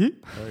 Now we're here.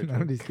 Right, no,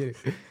 I'm just kidding.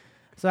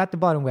 So at the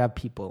bottom, we have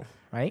people,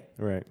 right?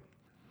 Right.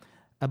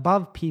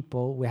 Above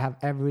people, we have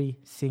every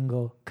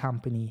single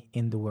company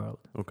in the world.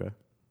 Okay.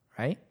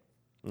 Right?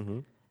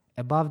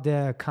 Above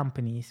the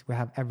companies, we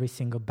have every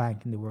single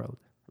bank in the world.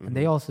 And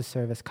they also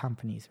serve as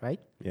companies, right?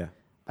 Yeah.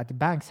 But the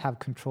banks have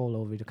control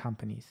over the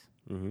companies.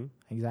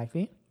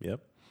 Exactly?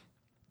 Yep.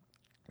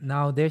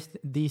 Now, there's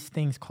these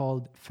things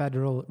called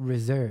Federal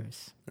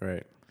Reserves.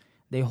 Right.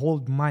 They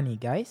hold money,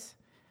 guys.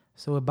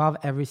 So above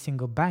every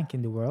single bank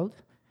in the world,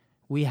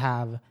 we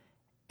have,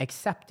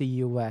 except the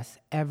US,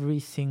 every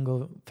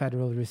single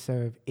Federal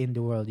Reserve in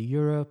the world,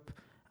 Europe,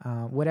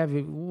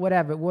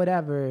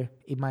 whatever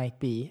it might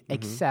be,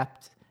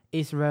 except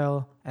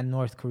Israel and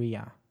North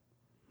Korea.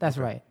 That's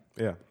right.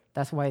 Yeah.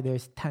 That's why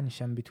there's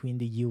tension between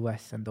the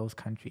US and those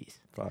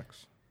countries.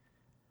 Facts.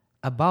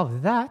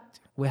 Above that,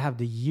 we have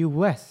the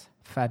US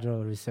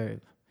Federal Reserve.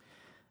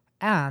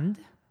 And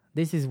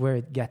this is where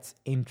it gets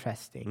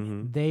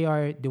interesting. They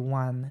are the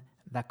one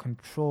that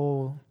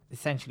control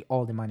essentially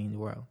all the money in the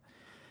world.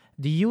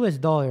 The US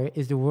dollar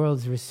is the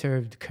world's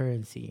reserved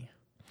currency.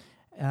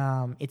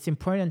 It's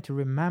important to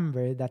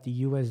remember that the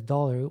US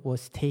dollar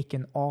was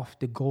taken off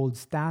the gold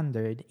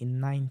standard in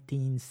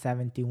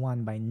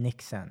 1971 by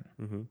Nixon,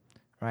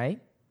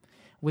 right?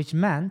 Which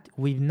meant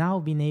we've now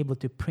been able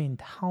to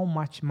print how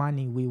much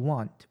money we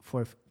want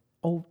for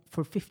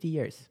 50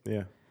 years.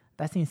 Yeah.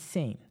 That's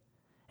insane.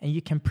 And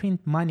you can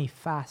print money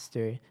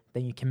faster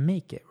than you can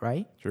make it,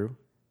 right? True.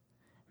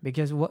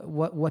 Because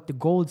what the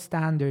gold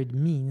standard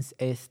means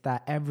is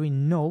that every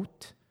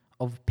note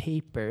of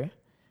paper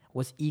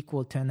was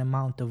equal to an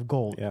amount of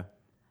gold. Yeah.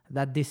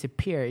 That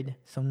disappeared,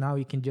 so now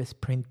you can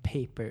just print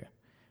paper,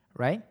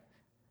 right?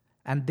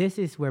 And this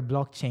is where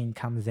blockchain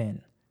comes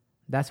in.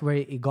 That's where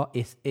it got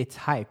its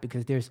hype,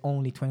 because there's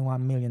only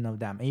 21 million of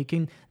them. And you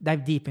can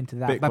dive deep into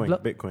that.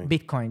 Bitcoin.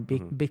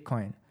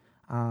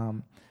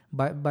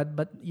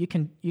 But you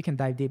can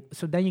dive deep.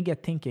 So then you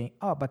get thinking,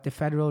 but the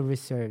Federal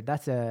Reserve,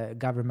 that's a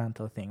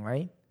governmental thing,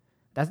 right?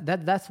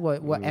 That's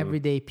what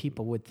everyday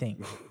people would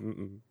think.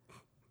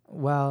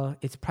 Well,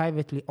 it's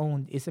privately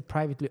owned. It's a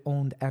privately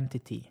owned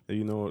entity.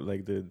 You know,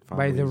 like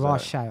by the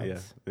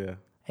Rothschilds. Yeah.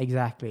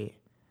 Exactly.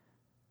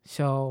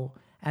 So,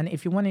 and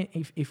if you want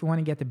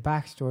to get the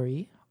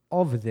backstory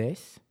of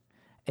this,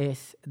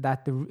 is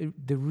that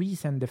the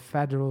reason the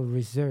Federal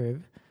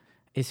Reserve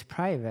is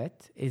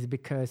private is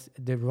because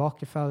the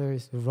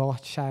Rockefellers,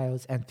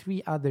 Rothschilds, and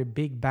 3 other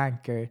big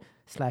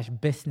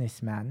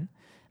banker/businessmen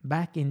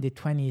back in the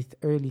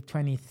early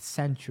 20th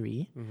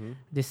century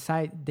they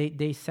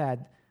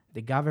said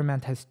the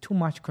government has too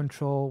much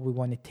control, we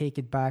want to take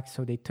it back,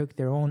 so they took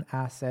their own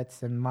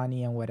assets and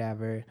money and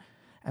whatever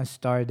and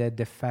started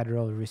the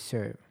Federal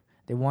Reserve.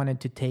 They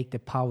wanted to take the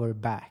power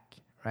back,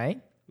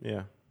 right?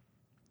 Yeah.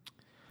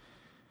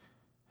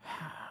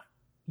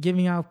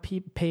 Giving out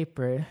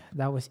paper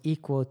that was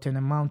equal to an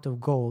amount of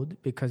gold,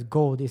 because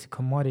gold is a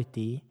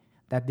commodity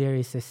that there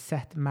is a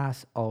set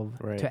mass of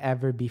to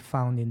ever be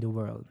found in the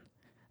world.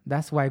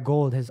 That's why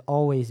gold has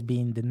always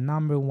been the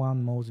number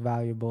one most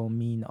valuable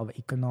mean of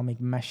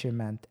economic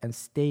measurement and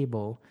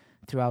stable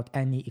throughout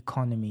any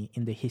economy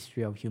in the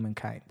history of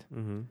humankind.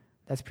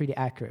 That's pretty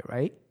accurate,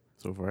 right?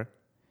 So far.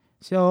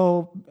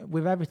 So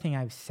with everything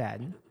I've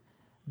said,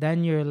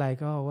 then you're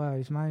like, oh, well,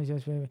 it's money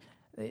just...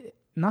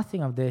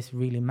 Nothing of this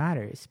really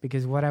matters,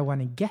 because what I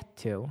want to get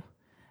to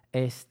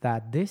is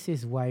that this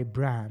is why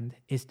brand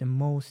is the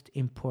most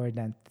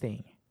important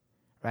thing,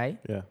 right?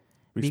 Yeah.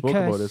 We spoke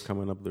about this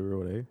coming up the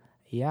road, eh?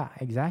 Yeah,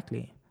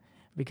 exactly.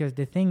 Because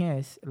the thing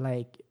is,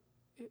 like,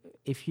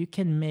 if you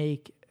can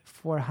make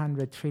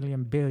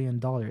 $400 billion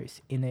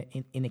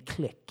in a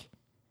click,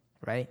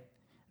 right?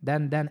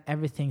 Then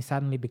everything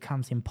suddenly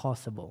becomes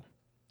impossible,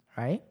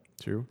 right?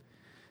 True.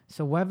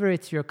 So whether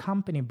it's your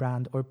company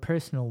brand or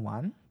personal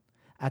one,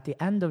 at the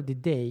end of the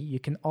day, you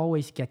can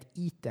always get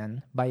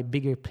eaten by a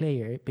bigger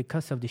player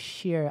because of the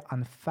sheer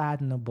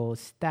unfathomable,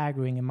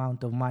 staggering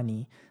amount of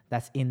money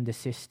that's in the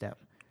system.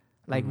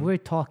 Like, we're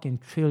talking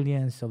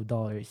trillions of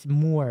dollars,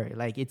 more.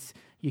 Like,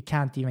 you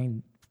can't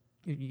even,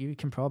 you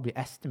can probably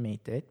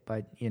estimate it,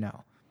 but,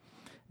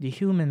 the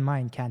human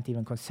mind can't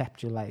even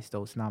conceptualize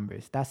those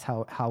numbers. That's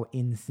how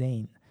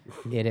insane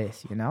it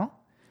is,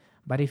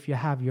 But if you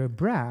have your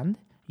brand,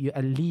 you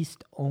at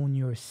least own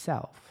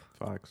yourself.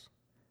 Facts.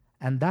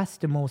 And that's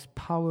the most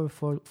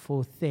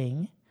powerful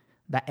thing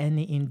that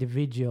any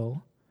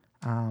individual,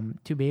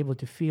 to be able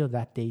to feel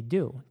that they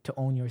do, to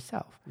own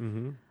yourself.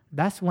 Mm-hmm.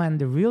 That's when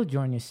the real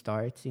journey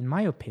starts, in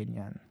my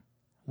opinion,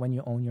 when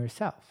you own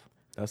yourself.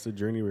 That's the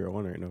journey we're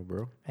on right now,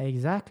 bro.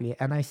 Exactly.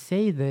 And I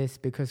say this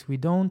because we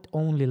don't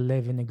only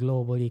live in a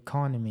global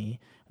economy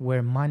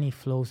where money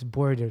flows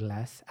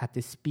borderless at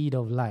the speed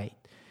of light.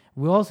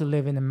 We also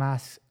live in a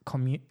mass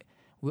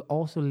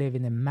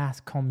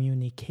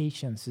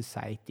communication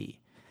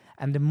society.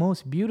 And the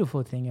most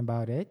beautiful thing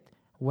about it,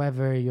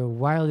 whether your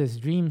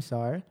wildest dreams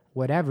are,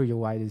 whatever your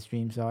wildest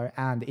dreams are,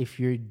 and if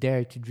you're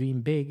dare to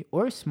dream big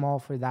or small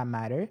for that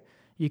matter,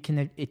 you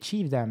can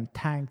achieve them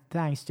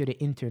thanks to the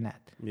internet.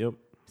 Yep.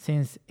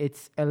 Since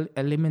it's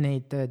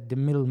eliminated the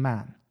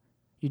middleman.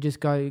 You just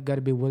got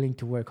to be willing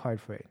to work hard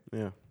for it.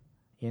 Yeah.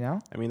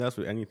 I mean, that's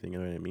with anything, you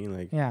know what I mean?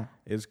 Like, yeah.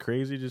 It's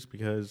crazy just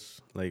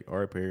because, like,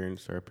 our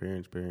parents,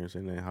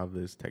 and they have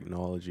this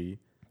technology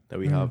that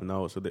we have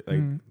now. So,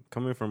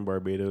 coming from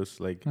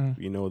Barbados, like, the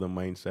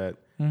mindset,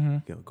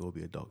 go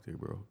be a doctor,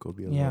 bro. Go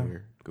be a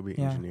lawyer. Go be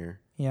an engineer.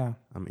 Yeah.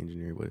 I'm an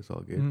engineer, but it's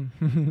all good.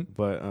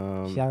 But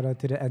shout out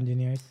to the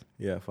engineers.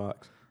 Yeah,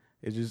 Fox.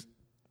 It's just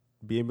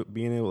being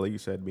able, like you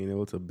said, being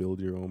able to build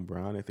your own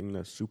brand. I think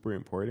that's super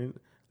important.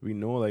 We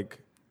know, like,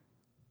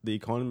 the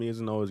economy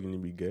isn't always going to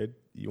be good.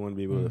 You want to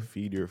be able to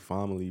feed your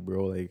family,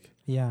 bro. Like,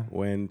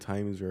 when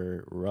times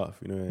are rough,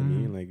 you know what I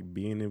mean? Like,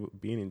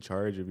 being in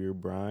charge of your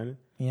brand,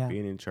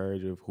 being in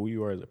charge of who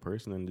you are as a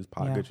person, and just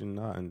packaging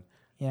that and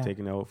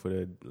taking out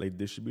for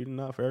distributing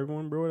that for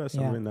everyone, bro. That's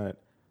something that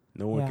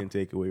no one can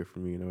take away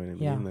from you. You know what I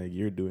mean? Yeah. Like,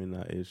 you're doing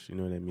that ish. You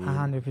know what I mean?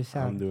 100%.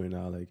 I'm doing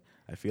that. Like,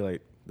 I feel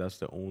like that's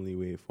the only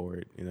way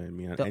forward. You know what I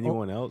mean? And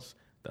anyone else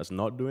that's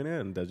not doing it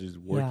and that's just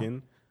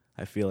working.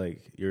 I feel like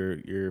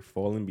you're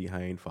falling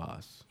behind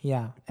fast.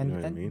 Yeah, and, you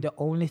know what I mean? The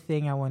only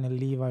thing I want to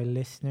leave our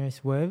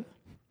listeners with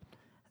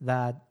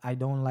that I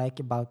don't like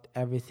about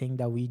everything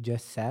that we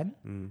just said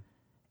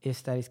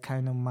is that it's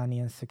kind of money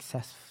and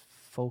success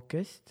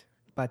focused,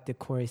 but the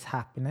core is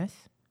happiness.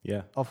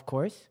 Yeah, of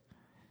course.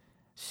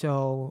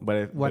 So,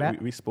 but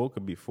we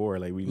spoke before,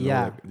 like we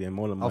know like, the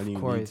amount of money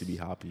you need to be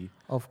happy.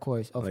 Of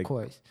course.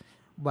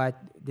 But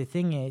the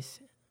thing is,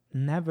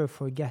 never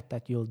forget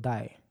that you'll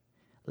die.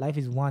 Life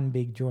is one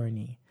big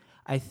journey.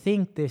 I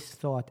think this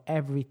thought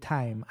every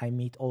time I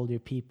meet older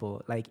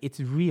people. Like, it's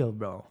real,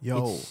 bro.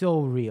 Yo, it's so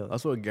real.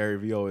 That's what Gary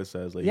Vee always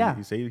says. Like,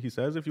 he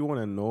says if you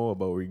want to know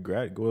about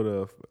regret, go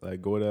to a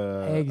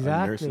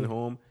nursing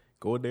home.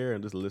 Go there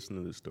and just listen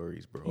to the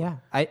stories, bro. Yeah,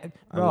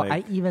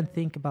 I even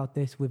think about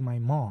this with my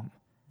mom.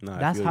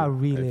 That's how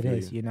real it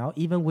is,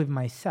 even with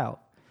myself.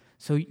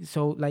 So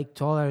like,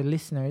 to all our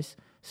listeners,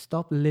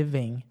 stop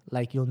living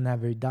like you'll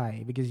never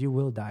die, because you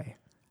will die.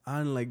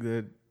 And like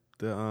the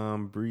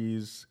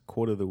Breeze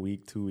quote of the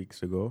week 2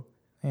 weeks ago.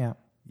 Yeah.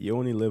 You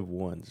only live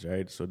once,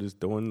 right? So just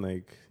don't,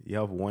 like, you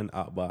have one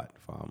at bat,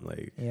 fam.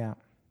 Like,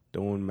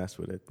 don't mess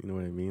with it. You know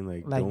what I mean?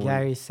 Like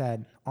Gary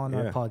said on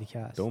our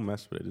podcast. Don't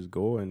mess with it. Just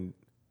go and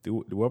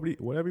do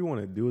whatever you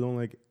want to do. Don't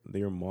like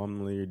your mom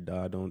or your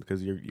dad. Don't,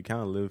 because you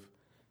can't live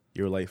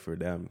your life for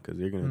them, because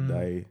they're gonna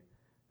die.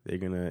 They're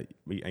gonna,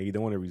 and you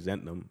don't want to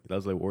resent them.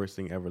 That's the worst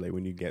thing ever. Like,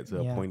 when you get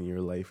to a point in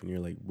your life and you're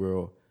like,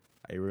 bro,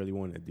 I really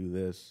want to do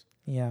this.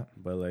 Yeah.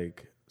 But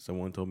like,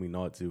 someone told me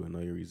not to, and now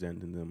you're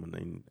resenting them, and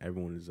then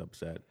everyone is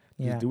upset.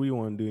 Yeah. Just do what you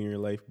want to do in your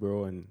life,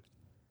 bro, and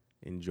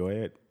enjoy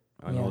it.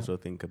 And also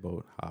think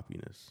about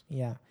happiness.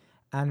 Yeah.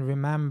 And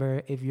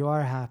remember, if you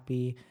are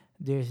happy,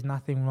 there's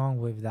nothing wrong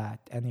with that.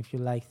 And if you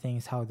like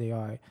things how they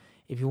are,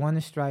 if you want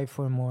to strive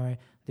for more,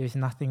 there's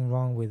nothing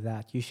wrong with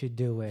that. You should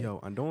do it. Yo,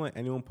 and don't let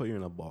anyone put you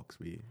in a box,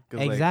 B.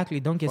 Exactly.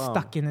 Don't get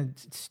stuck in a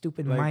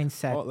stupid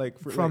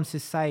mindset from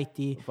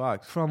society,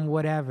 from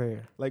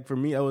whatever. Like, for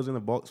me, I was in a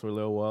box for a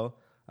little while.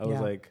 I was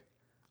like,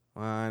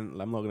 man,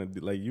 I'm not going to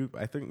do, like,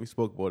 I think we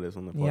spoke about this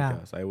on the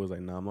podcast. I was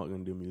like, nah, I'm not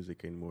going to do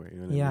music anymore.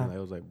 You know what I mean?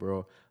 I was like,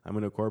 bro, I'm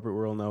in a corporate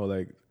world now.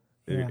 Like,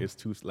 it's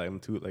it's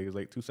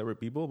like two separate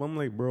people. But I'm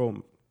like,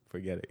 bro,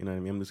 forget it. You know what I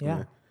mean? I'm just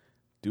going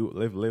to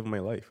live my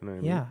life. You know what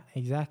I mean? Yeah,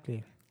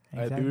 exactly.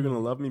 People are gonna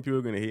love me, people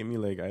are gonna hate me.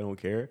 Like, I don't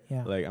care.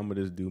 Like, I'm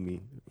gonna just do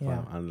me.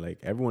 And like,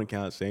 everyone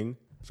can't sing,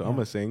 So I'm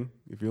gonna sing.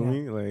 You feel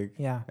me? Like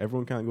Yeah.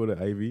 everyone can't go to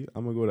Ivy.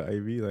 I'm gonna go to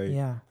Ivy. Like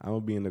Yeah. I'm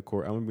gonna be in the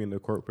court. I'm gonna be in the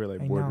corporate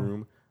like I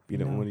boardroom. Be I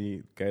the know.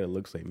 only guy that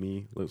looks like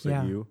me, looks Yeah.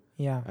 like you.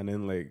 Yeah. And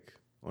then like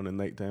on the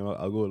nighttime,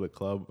 I'll go to the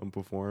club and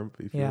perform.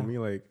 You feel Yeah. me?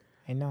 Like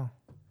I know.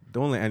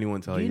 don't let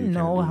anyone tell Do you. you You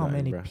know can't do how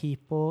nothing, many bruh.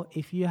 people,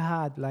 if you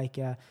had like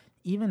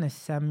even a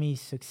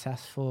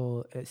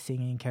semi-successful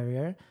singing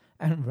career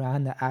and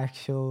ran the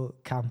actual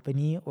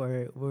company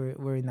or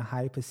were in a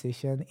high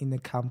position in the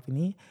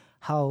company,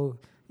 how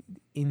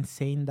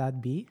insane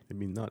that be? It'd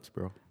be nuts,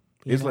 bro.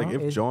 You It's like know?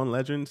 if It's- John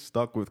Legend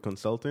stuck with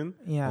consulting,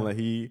 Yeah. and like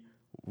he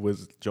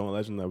was John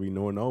Legend that we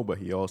know, but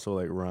he also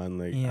like ran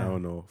like Yeah. I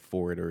don't know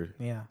Ford or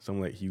Yeah.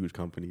 some like huge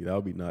company. That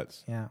would be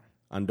nuts. Yeah.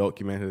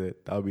 Undocumented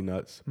it. That would be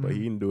nuts. But he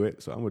didn't do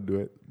it, so I'm gonna do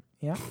it.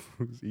 Yeah.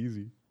 It's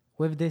easy.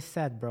 With this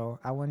said, bro,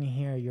 I want to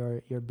hear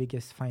your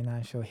biggest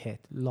financial hit,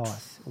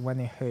 loss, when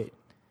it hurt.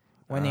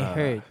 When it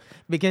hurt.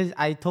 Because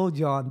I told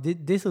John,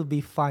 this will be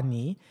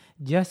funny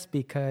just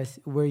because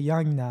we're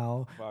young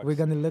now. Facts. We're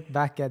going to look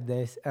back at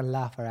this and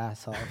laugh our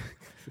ass off.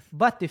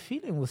 But the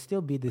feeling will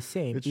still be the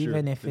same, It's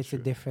even true. if it's a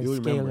true. different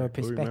You'll scale remember. or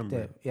You'll remember.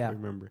 perspective. Yeah. You'll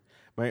remember.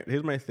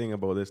 Here's my thing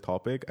about this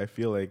topic. I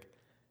feel like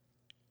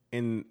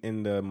in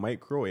the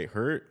micro it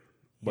hurt,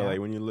 but Yeah. like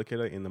when you look at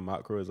it in the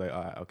macro, it's like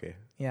okay,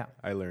 Yeah.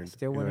 I learned.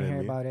 Still You know want to what I hear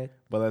mean? about it.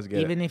 But let's get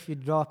it. Even if you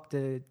drop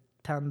the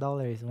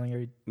 $10 when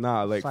you're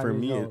Nah, like 5 for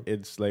years me, old.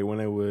 it's like when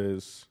I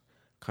was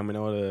coming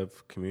out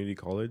of community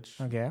college,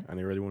 Okay. and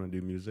I really want to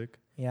do music.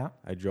 Yeah.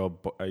 I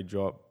bought a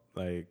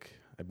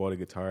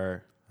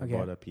guitar, Okay. I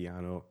bought a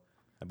piano,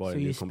 I bought So a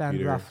new you spend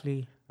computer.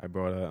 roughly, I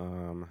brought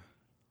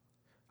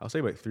I'll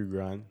say like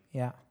 $3,000.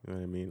 yeah. You know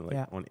what I mean? Like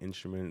Yeah. on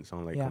instruments,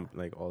 on like Yeah.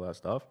 like all that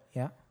stuff.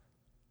 Yeah.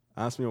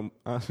 Ask me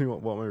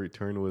what my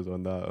return was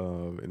on that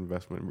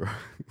investment, bro.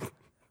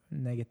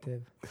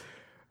 Negative.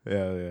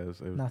 It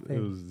was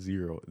Nothing.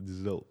 zero,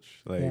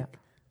 zilch, like Yeah.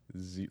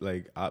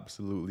 like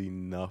absolutely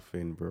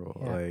nothing, bro.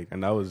 Yeah. Like,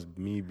 and that was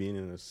me being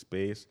in a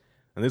space.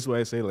 And this is why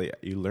I say like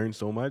you learn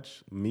so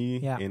much. Me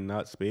Yeah. in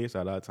that space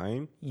at that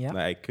time, Yeah.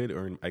 like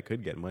I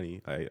could get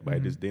money, but I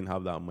just didn't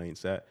have that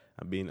mindset.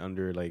 I'm being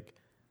under like,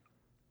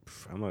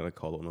 I'm not gonna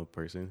call it no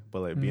person,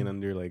 but like being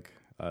under like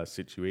a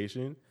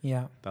situation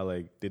Yeah. that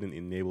like didn't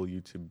enable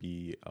you to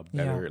be a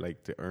better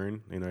like to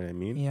earn. You know what I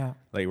mean? Yeah.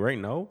 Like right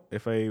now,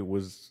 if I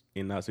was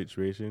in that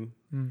situation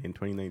Mm. in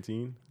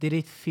 2019, Did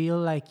it feel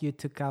like you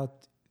took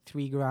out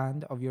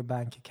 $3,000 of your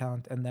bank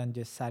account and then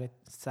just set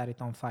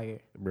it on fire?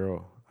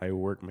 bro, I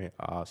worked my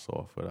ass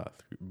off for that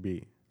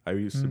 3B. I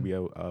used to be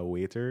a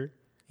waiter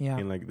Yeah.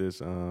 in like this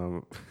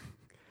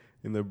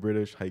in the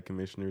British High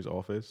Commissioner's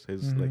office,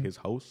 his like his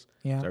house.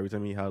 Yeah. So every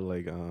time he had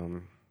like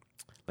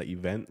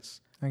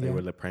events, Okay. like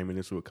where the prime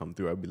minister would come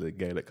through, I'd be the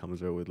guy that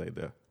comes out with like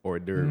the hors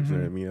d'oeuvres. You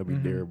know what I mean? I'd be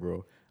there,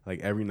 bro. Like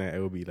every night, I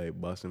would be like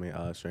busting my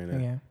ass trying to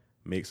Yeah.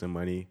 make some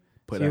money.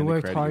 So that you in the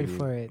worked credit hard union.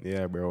 for it.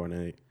 Yeah, bro. And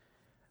That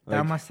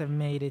like, must have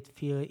made it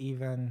feel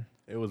even.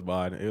 it was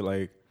bad. It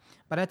like,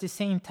 But at the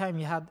same time,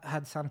 you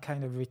had some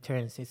kind of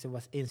return since it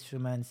was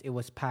instruments, it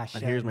was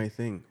passion. and here's my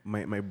thing.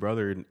 My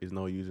brother is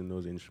now using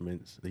those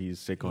instruments. He's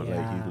sick on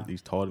Yeah. like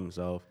he's taught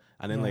himself.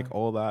 And then Yeah. like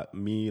all that,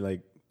 me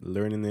like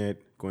learning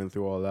it, going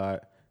through all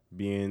that,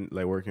 being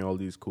like working with all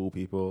these cool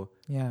people,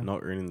 Yeah.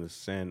 not earning the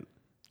cent.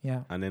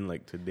 Yeah. And then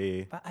like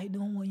today, But I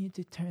don't want you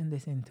to turn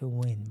this into a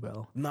win,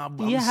 bro. nah,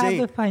 but You I'm have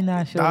saying a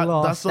financial that-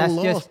 loss. a That's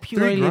loss. just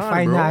purely $3,000, bro.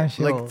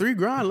 financial. Like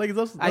 $3,000, like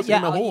that's Yeah,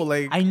 in the whole.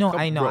 Like I know.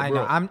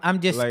 bro.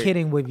 I'm just Like,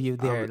 kidding with you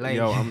there. Like,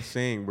 I'm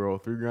saying, bro,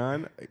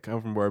 $3,000. I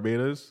come from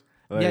Barbados.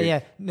 Like,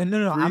 yeah.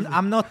 No.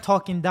 I'm not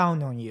talking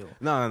down on you.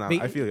 No.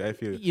 Be- I feel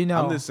you. you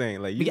know, I'm just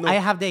saying, like, you Because know, I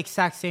have the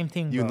exact same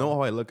thing. you bro. know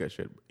how I look at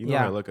shit. You know Yeah.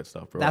 how I look at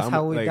stuff, bro. That's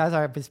that's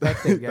our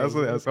perspective, guys.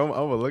 So I'm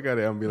gonna look at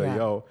it and be like, Yeah.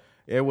 yo,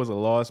 it was a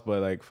loss,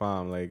 but like,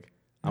 fam, like,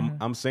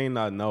 I'm saying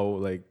that now,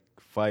 like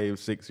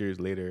 5-6 years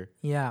later,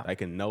 Yeah. I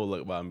can now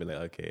look back and be like,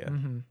 okay, yeah,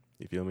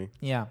 you feel me?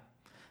 Yeah.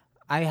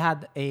 I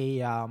had a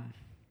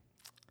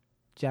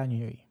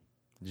January.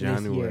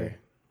 January.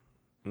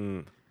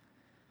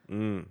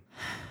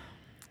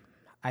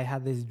 I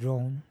had this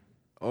drone,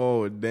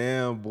 Oh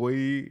damn,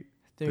 boy.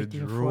 The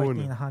 13, drone.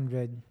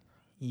 1400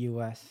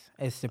 US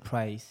is the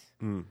price.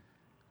 Mm.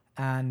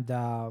 And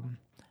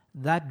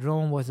that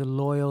drone was a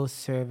loyal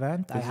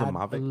servant. I This is a had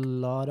Mavic?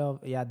 lot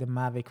of, the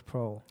Mavic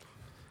Pro.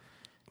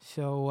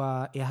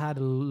 So it had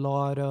a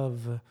lot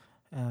of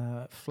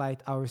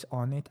flight hours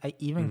on it. I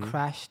even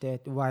crashed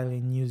it while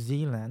in New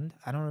Zealand.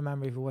 I don't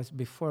remember if it was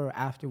before or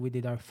after we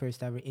did our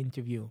first ever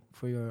interview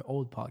for your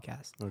old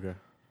podcast. Okay.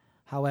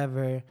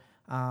 However,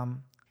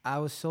 I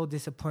was so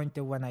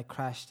disappointed when I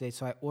crashed it,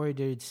 so I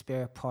ordered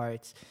spare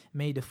parts,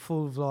 made a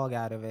full vlog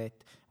out of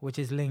it, which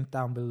is linked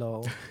down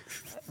below,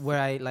 where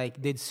I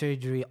like did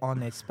surgery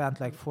on it, spent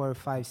like 4 or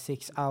 5,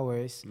 6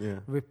 hours Yeah.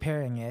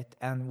 repairing it,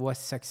 and was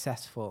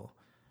successful,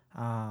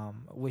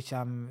 which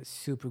I'm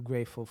super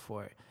grateful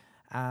for.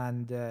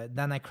 And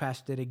then I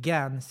crashed it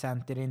again,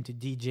 sent it into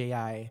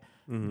DJI,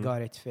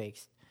 got it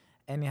fixed.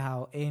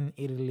 Anyhow, in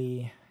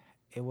Italy,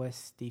 it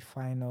was the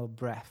final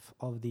breath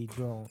of the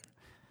drone.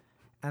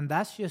 And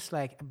that's just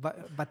like,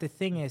 but the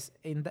thing is,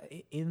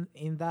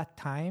 in that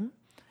time,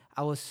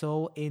 I was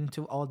so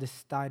into all the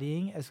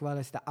studying as well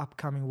as the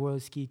upcoming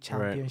World Ski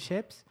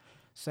Championships.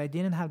 So I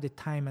didn't have the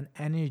time and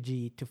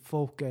energy to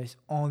focus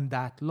on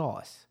that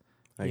loss.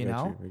 I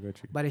got you.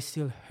 But it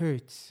still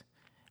hurts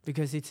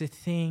because it's a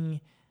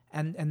thing.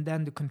 And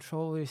then the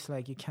controller is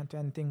like, you can't do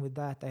anything with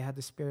that. I had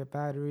the spare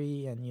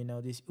battery and,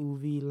 these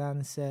UV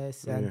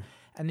lenses.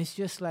 And it's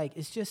just like,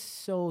 it's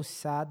just so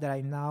sad that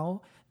I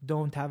now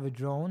don't have a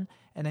drone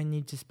and I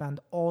need to spend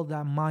all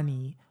that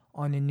money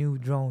on a new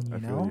drone, you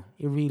know?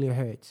 It really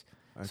hurts.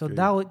 So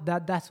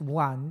that's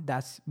one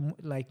that's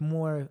like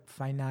more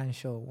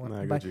financial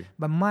one. No,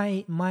 but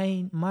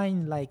mine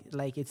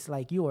like it's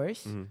like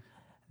yours. Mm-hmm.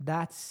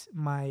 That's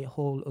my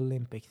whole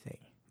Olympic thing.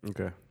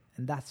 Okay.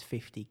 And that's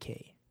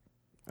 50K.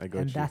 I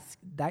got you.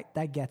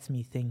 That gets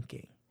me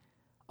thinking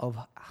of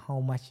how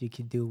much you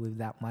could do with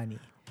that money.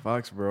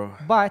 Facts, bro.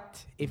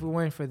 But if it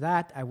weren't for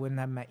that, I wouldn't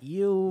have met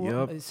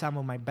you, some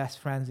of my best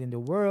friends in the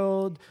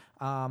world.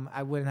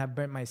 I wouldn't have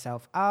burnt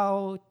myself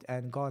out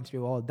and gone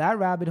through all that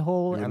rabbit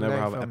hole. You'll and never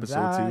learned have from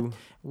episode that. 2.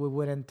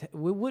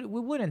 We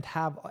wouldn't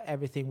have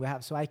everything we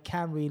have. So I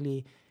can't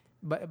really,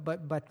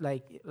 but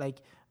like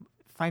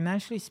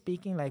financially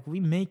speaking, like we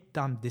make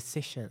dumb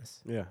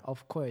decisions. Yeah,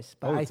 of course.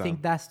 But I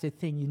think that's the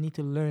thing. You need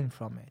to learn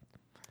from it.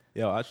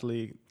 Yeah,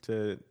 actually,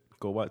 to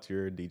go back to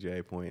your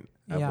DJI point,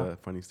 I have a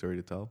funny story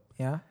to tell.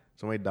 Yeah.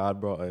 So my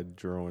dad brought a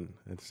drone,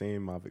 the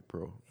same Mavic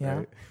Pro. Yeah.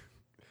 Right?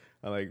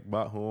 I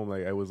brought home,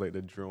 I was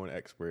the drone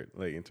expert,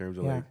 in terms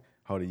of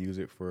how to use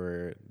it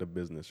for the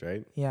business,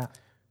 right? Yeah.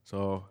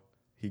 So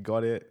he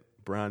got it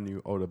brand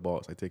new out of the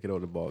box. I take it out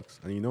of the box,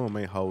 and in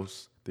my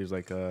house, there's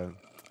a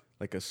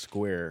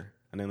square,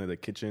 and then the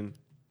kitchen,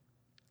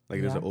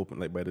 there's an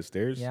open by the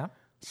stairs. Yeah.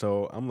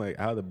 So I'm I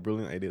had a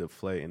brilliant idea to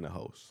fly it in the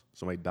house.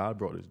 So my dad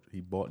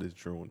bought this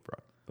drone, bro.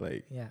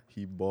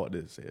 He bought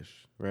this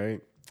ish, right?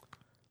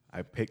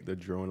 I picked the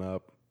drone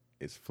up.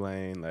 It's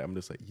flying. I'm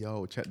just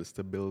yo, check the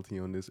stability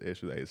on this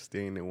ish. It's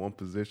staying in one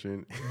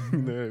position. Mm-hmm.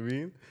 You know what I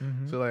mean?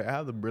 Mm-hmm. So I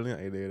have the brilliant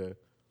idea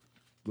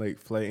to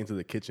fly into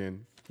the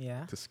kitchen.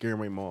 Yeah. To scare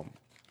my mom.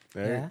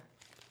 Right? Yeah.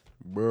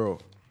 Bro.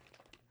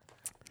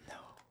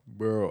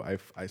 Bro,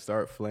 I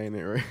start flying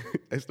it right.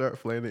 I start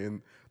flying it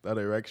in that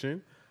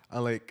direction.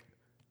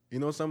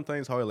 And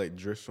sometimes how it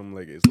drifts from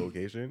its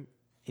location.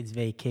 It's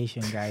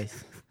vacation,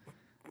 guys.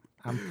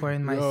 I'm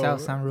pouring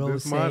myself some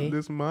rosé.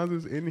 This man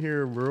is in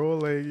here,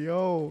 bro.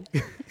 Yo.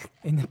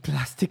 In a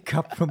plastic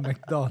cup from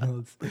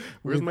McDonald's.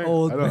 Where's with my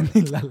old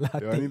vanilla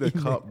latte? Yo, I need a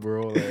cup,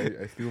 bro.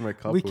 I steal my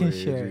cup. We can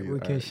share. We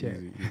can share.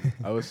 Easy.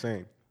 I was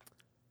saying,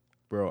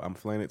 bro, I'm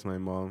flying it to my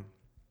mom.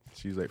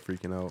 She's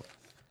freaking out.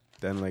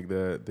 Then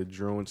the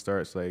drone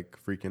starts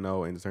freaking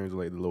out in terms of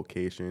the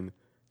location.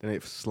 Then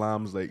it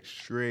slams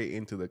straight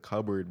into the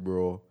cupboard,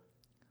 bro.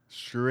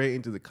 Straight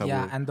into the cupboard.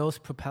 Yeah, and those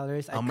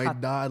propellers. My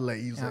dad,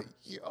 he's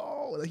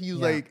yo, he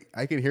was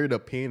I can hear the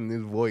pain in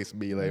his voice.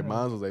 Be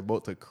mine was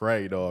about to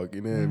cry, dog.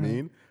 You know what I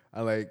mean?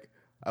 I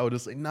was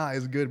just nah,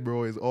 it's good,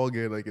 bro. It's all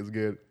good. It's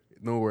good.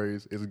 No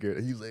worries, it's good.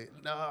 And he's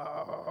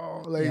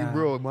no,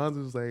 bro.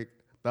 Mine was that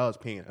was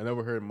pain. I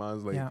never heard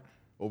mine's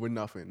over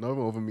nothing, not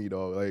even over me,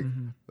 dog.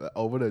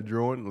 Over the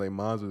drone, mine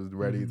was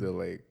ready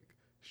to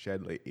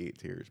shed 8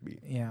 tears, be.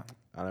 Yeah.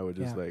 And I was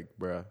just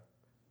bruh,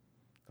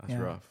 that's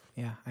rough.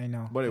 Yeah, I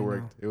know. But it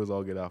worked. It was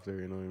all good after,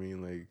 you know what I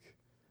mean?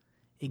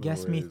 It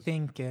gets me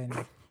thinking.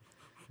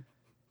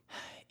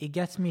 It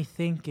gets me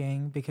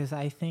thinking because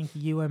I think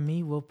you and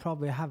me will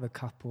probably have a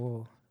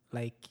couple,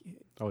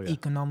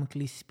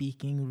 economically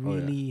speaking,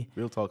 really.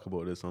 We'll talk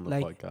about this on the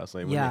podcast.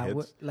 When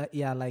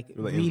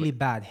really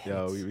bad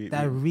hits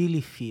that really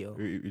feel.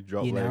 We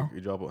drop we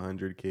drop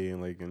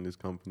 100K in this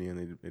company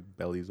and it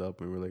bellies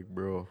up and we're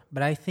bro.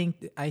 But I think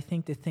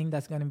the thing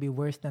that's going to be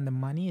worse than the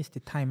money is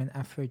the time and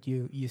effort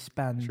you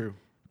spend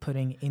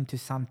putting into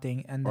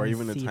something, and then or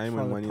even the time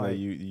and money apart. that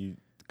you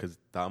because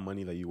that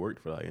money that you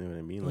worked for that, you know what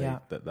I mean?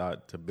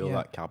 That to build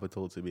that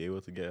capital to be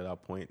able to get at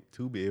that point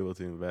to be able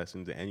to invest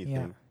into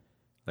anything.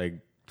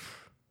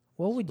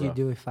 What would you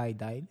do if I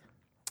died?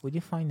 Would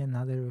you find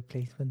another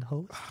replacement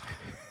host?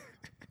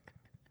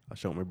 I'll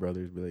show my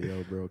brothers, be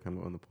yo, bro, come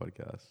on the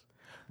podcast.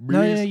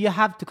 No, you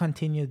have to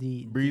continue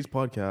the Breeze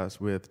podcast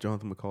with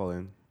Jonathan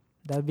McCollin.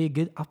 That'd be a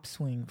good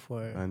upswing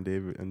for and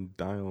David and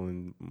Dial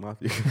and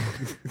Matthew.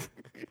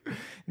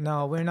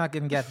 No, we're not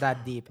gonna get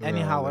that deep.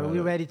 Anyhow, are we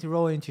ready to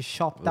roll into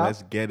Shopped Up?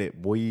 Let's get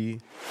it, boy.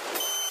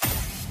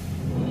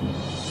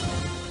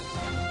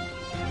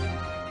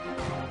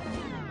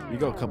 We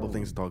got a couple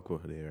things to talk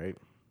about today, right?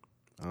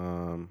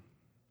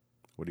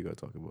 What do you got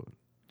to talk about?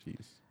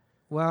 Jeez.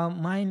 Well,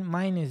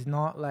 mine is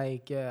not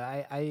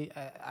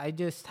I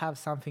just have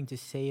something to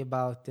say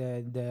about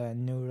the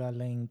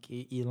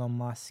Neuralink Elon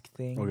Musk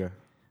thing. Okay.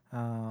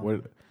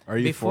 What are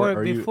you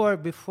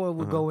before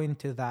we go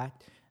into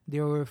that?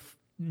 There were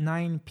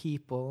 9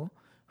 people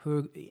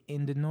who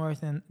in the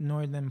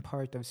northern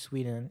part of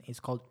Sweden. It's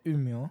called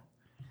Umeå.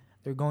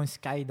 They're going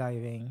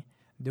skydiving.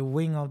 The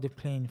wing of the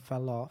plane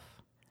fell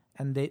off,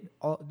 and they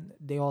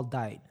all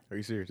died. Are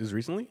you serious? This is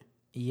recently?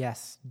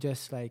 Yes,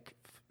 just like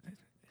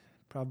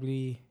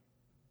probably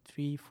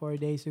 3-4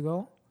 days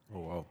ago. Oh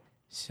wow.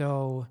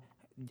 So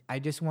I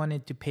just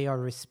wanted to pay our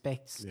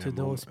respects to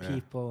those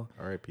people.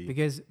 R.I.P.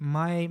 Because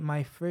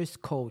my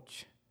first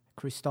coach,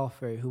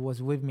 Christopher, who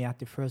was with me at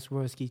the first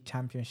World Ski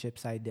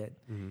Championships I did,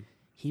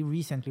 he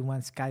recently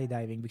went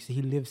skydiving because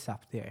he lives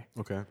up there.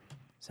 Okay.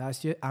 So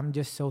I'm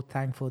just so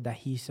thankful that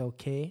he's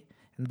okay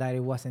and that it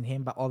wasn't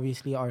him. But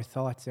obviously our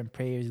thoughts and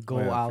prayers go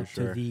out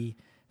to the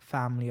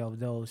family of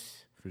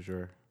those. For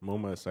sure.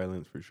 Moment of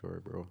silence for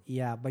sure, bro.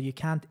 Yeah, but you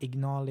can't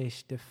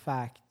acknowledge the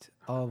fact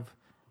of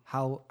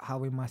how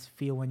it must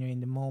feel when you're in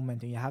the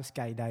moment and you have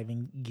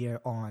skydiving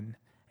gear on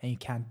and you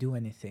can't do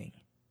anything.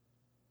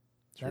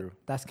 True.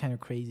 That's kind of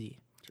crazy.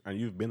 And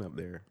you've been up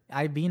there.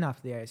 I've been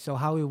up there. So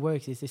how it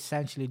works is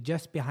essentially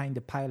just behind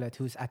the pilot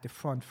who's at the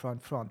front.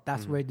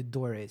 That's where the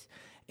door is.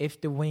 If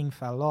the wing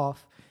fell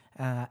off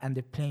and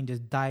the plane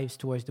just dives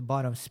towards the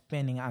bottom,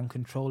 spinning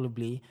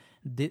uncontrollably,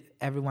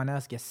 everyone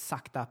else gets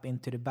sucked up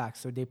into the back.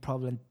 So they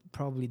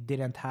probably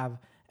didn't have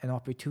an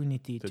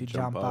opportunity to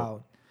jump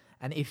out.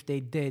 And if they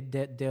did,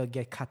 they'll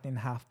get cut in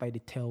half by the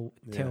tail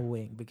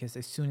wing, because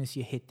as soon as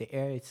you hit the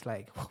air, it's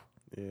like,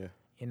 yeah,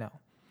 you know.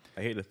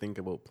 I hate to think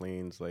about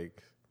planes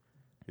like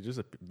it's just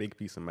a big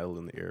piece of metal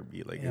in the air.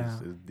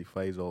 It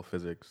defies all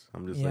physics.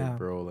 I'm just like,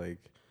 bro, like,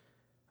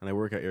 and I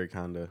work at Air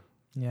Canada.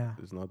 Yeah,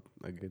 it's not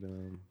a good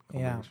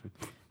combination.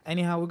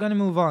 Anyhow, we're gonna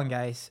move on,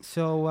 guys.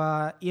 So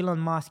Elon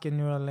Musk and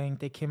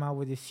Neuralink, they came out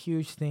with this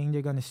huge thing.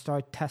 They're gonna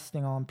start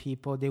testing on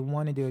people. They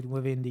want to do it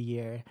within the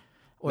year.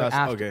 Or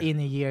in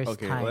a year's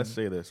time. Okay, let's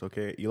say this.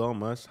 Okay, Elon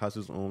Musk has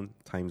his own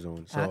time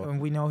zone. So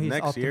and we know he's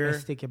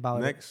optimistic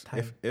about it.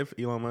 If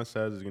Elon Musk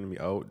says it's going to be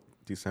out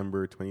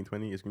December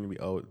 2020, it's going to be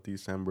out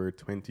December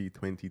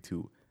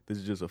 2022. This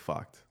is just a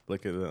fact.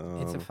 Look at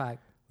it's a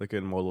fact. Look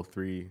at Model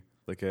 3.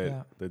 Look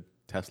at the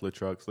Tesla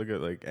trucks. Look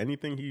at like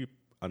anything he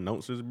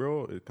announces,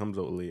 bro. It comes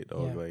out late,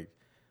 dog. Yeah. Like,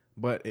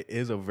 but it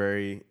is a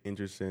very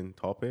interesting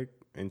topic,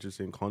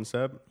 interesting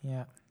concept.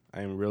 Yeah,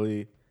 I'm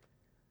really.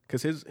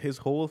 Because his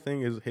whole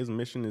thing is, his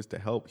mission is to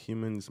help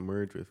humans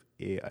merge with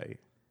AI.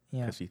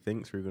 Yeah. Because he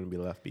thinks we're going to be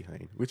left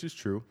behind, which is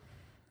true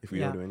if we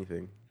don't do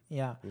anything.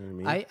 Yeah. You know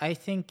what I mean? I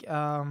think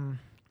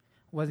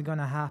what's going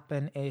to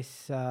happen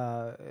is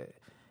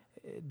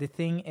the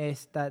thing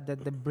is that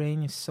the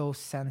brain is so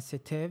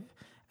sensitive.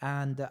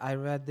 And I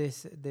read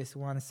this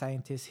one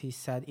scientist, he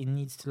said it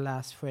needs to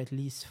last for at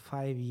least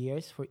 5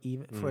 years for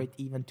it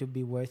even to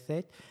be worth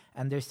it.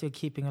 And they're still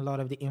keeping a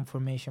lot of the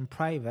information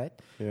private.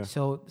 Yeah.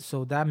 So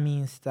that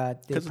means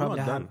that they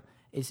probably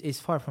it's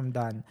far from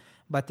done.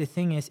 But the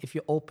thing is, if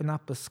you open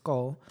up a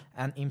skull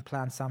and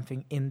implant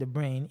something in the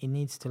brain, it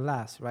needs to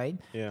last, right?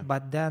 Yeah.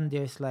 But then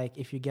there's like,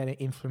 if you get an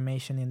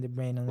inflammation in the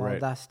brain and all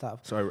that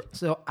stuff.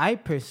 So I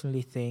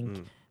personally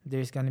think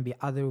there's going to be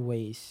other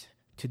ways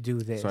to do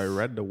this. So I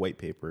read the white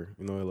paper.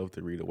 You know, I love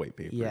to read a white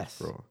paper,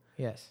 bro.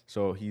 Yes.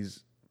 So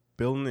he's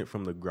building it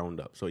from the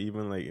ground up. So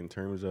even like in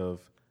terms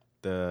of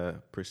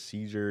the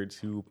procedure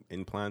to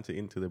implant it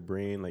into the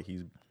brain, like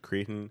he's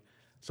creating.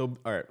 So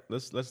all right,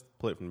 let's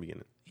play it from the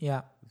beginning.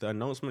 Yeah. The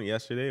announcement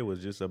yesterday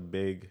was just a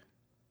big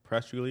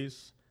press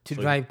release to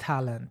drive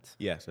talent.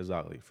 Yes,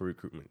 exactly, for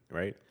recruitment,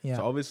 right? Yeah.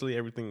 So obviously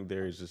everything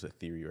there is just a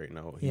theory right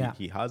now.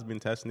 He has been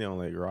testing it on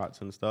like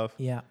rots and stuff.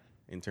 Yeah.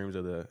 In terms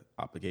of the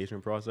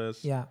application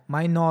process. Yeah.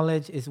 My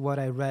knowledge is what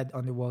I read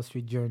on the Wall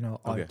Street Journal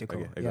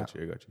article. Okay, I got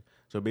you.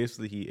 So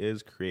basically he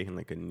is creating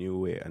like a new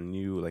way,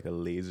 like a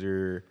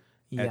laser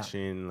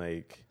etching,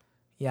 like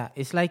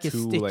it's like a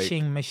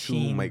stitching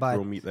machine, but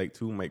 2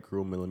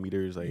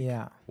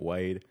 micromillimeters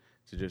wide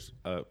to just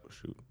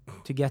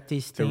to get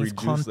these things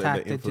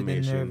contacted to the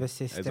nervous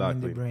system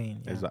in the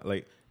brain. Exactly.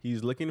 Like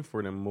he's looking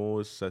for the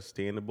most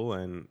sustainable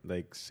and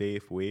like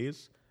safe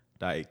ways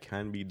that it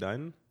can be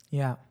done.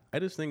 Yeah. I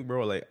just think,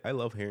 bro, like I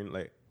love hearing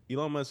like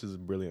Elon Musk is a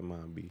brilliant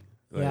man, B.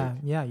 Like,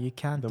 you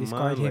can't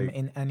discard him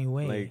in any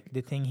way. Like,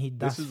 the thing he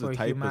does for humanity. This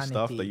is the type of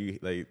stuff that you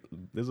like.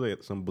 This is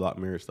like some Black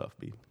Mirror stuff,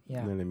 B.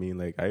 Yeah. You know what I mean?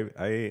 Like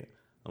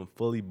I'm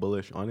fully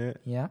bullish on it.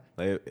 Yeah.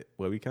 Like,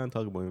 we can't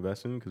talk about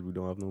investing because we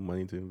don't have no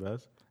money to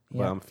invest.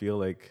 But I feel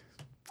like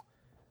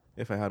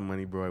if I had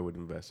money, bro, I would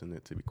invest in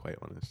it. To be quite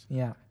honest.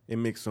 Yeah. It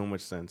makes so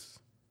much sense.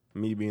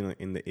 Me being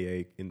in the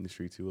AI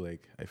industry too,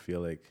 like I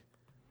feel like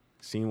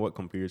seeing what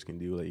computers can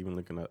do, like even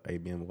looking at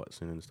IBM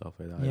Watson and stuff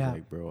like that,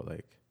 like bro,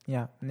 like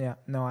no,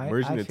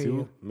 merging the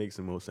two makes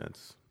the most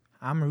sense.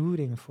 I'm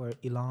rooting for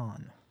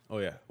Elon. Oh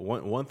yeah,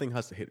 one thing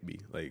has to hit B.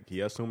 Like he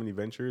has so many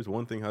ventures.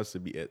 One thing has to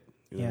be it.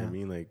 You know what I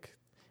mean? Like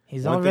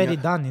he's already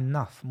done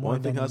enough.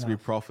 One thing has to be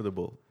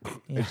profitable.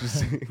 Yeah.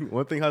 Just,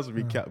 one thing has to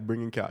be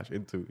bringing cash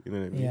into. You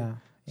know what I mean? Yeah.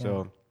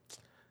 So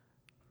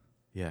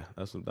yeah,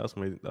 that's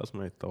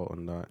my thought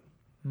on that.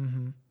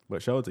 Mm-hmm.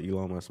 But shout out to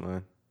Elon Musk,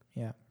 man.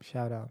 Yeah,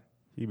 shout out.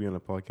 He'll be on a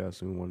podcast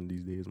soon one of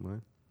these days,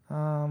 man.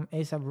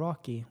 ASAP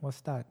Rocky,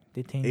 what's that?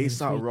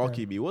 ASAP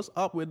Rocky, B. What's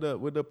up with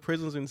the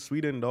prisons in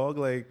Sweden, dog?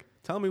 Like,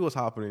 tell me what's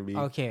happening, B.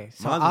 Okay,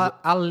 so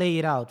I'll lay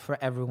it out for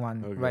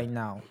everyone right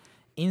now.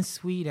 In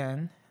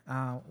Sweden,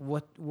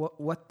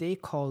 what they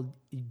call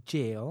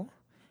jail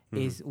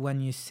is when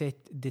you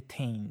sit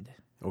detained.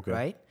 Okay.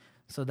 Right?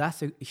 So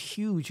that's a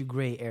huge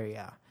gray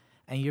area.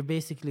 And you're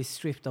basically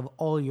stripped of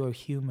all your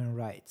human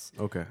rights.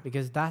 Okay.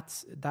 Because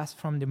that's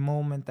from the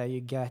moment that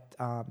you get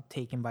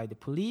taken by the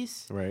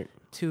police Right.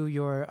 to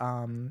your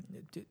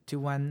to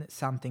when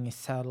something is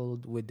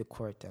settled with the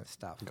court and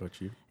stuff. Got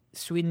you.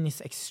 Sweden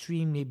is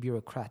extremely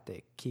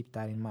bureaucratic. Keep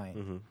that in mind.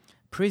 Mm-hmm.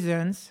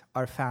 Prisons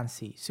are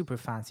fancy, super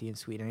fancy in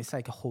Sweden. It's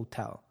like a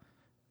hotel.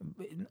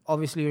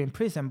 Obviously, you're in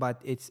prison,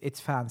 but it's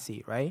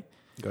fancy, right?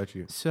 Got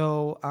you.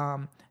 So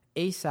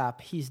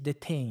ASAP, he's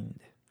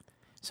detained.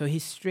 So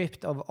he's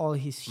stripped of all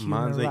his human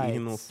Man's rights. like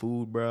eating no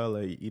food, bro.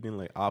 Like eating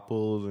like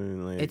apples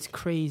and like. It's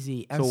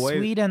crazy. And So why-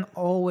 Sweden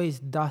always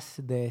does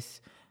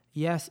this.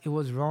 Yes, it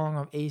was wrong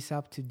of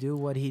ASAP to do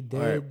what he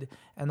did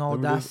and all Let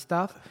me that just-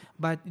 stuff.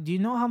 But do you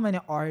know how many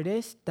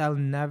artists that'll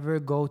never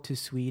go to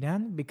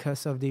Sweden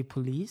because of the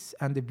police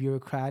and the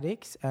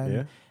bureaucratics and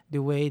Yeah.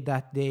 the way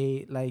that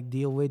they like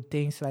deal with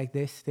things like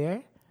this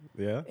there?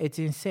 Yeah. It's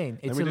insane.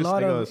 It's a me just-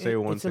 lot I gotta of say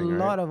one it's a thing,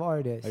 lot right? of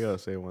artists. I gotta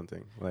say one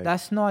thing. Like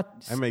That's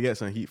not I may get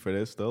some heat for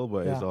this still,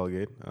 but it's Yeah. all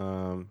good.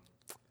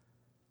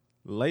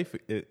 Life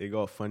it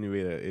got a funny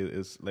way that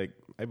it's like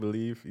I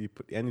believe you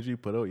put the energy you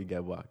put out, you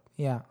get back.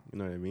 yeah, You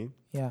know what I mean?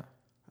 yeah,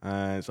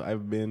 And so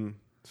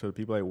the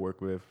people I work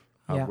with,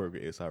 I've Yeah. worked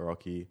with A$AP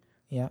Rocky,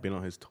 yeah, been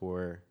on his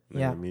tour. You know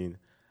Yeah. what I mean?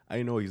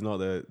 I know he's not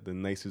the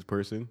nicest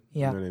person.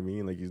 Yeah. You know what I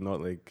mean? Like he's not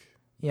like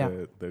Yeah.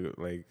 the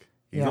like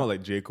he's Yeah. not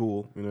like J.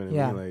 Cole. You know what I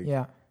yeah, mean? Like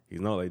yeah,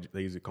 he's not like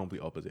he's the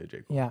complete opposite of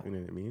J. Cole. Yeah. You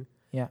know what I mean?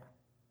 yeah,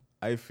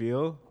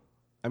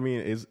 I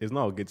mean, it's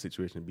not a good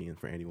situation to be in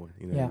for anyone.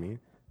 You know what I Yeah. mean?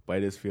 But I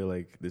just feel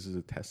like this is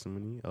a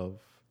testimony of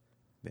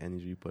the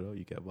energy you put out,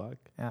 you get back.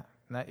 yeah.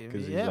 That- 'Cause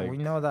he's yeah, like- we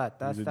know that.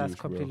 he's a That's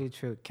douche, bro. completely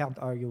true. Can't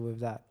argue with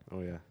that.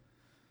 Oh yeah,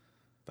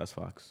 that's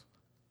Fox.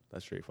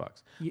 That's straight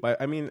Fox. Ye- But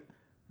I mean,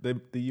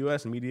 the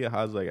U.S. media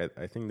has like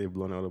I think they've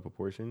blown out of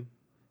proportion.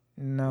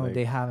 No, Like-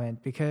 they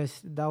haven't,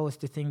 because that was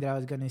the thing that I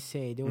was gonna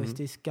say. There was Mhm.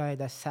 this guy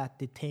that sat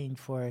detained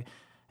for,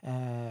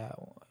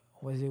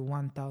 was it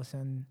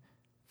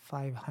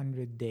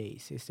 1,500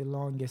 days? It's the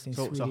longest in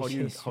So Swedish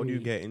how do you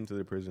history. get into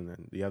the prison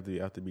then? You have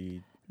to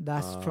be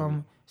That's um,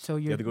 from so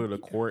you you have to go to the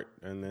court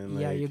and then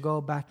like yeah, you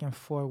go back and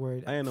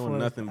forward. I ain't know for-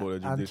 nothing about the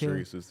until-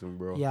 judiciary system,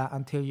 bro. Yeah,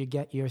 until you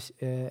get your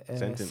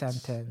Sentence.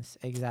 sentence.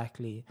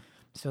 Exactly.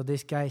 So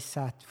this guy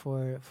sat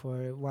for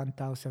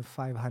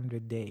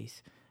 1,500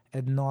 days,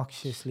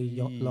 obnoxiously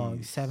long,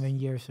 Jeez. 7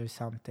 years or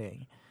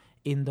something,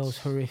 in those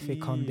horrific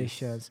Jeez.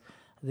 conditions.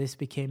 This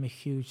became a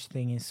huge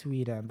thing in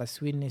Sweden, but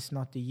Sweden is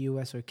not the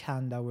US or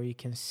Canada where you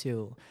can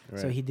sue.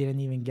 So Right. he didn't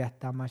even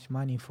get that much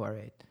money for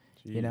it,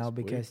 you know, Jeez,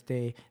 boy. because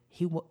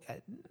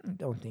I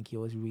don't think he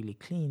was really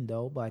clean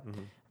though, but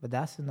Mhm. but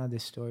that's another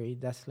story.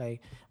 That's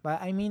like,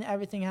 but I mean,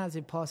 everything has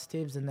its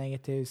positives and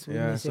negatives.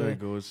 Yeah, so it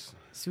goes.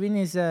 Sweden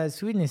is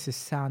a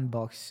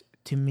sandbox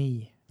to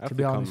me. I have To to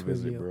be come honest with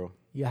visit, you, bro.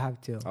 you have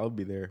to. I'll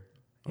be there.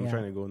 I'm Yeah.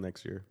 trying to go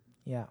next year.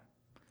 Yeah.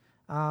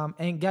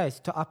 And guys,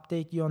 to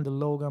update you on the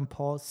Logan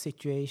Paul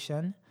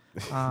situation,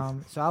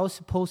 so I was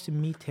supposed to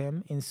meet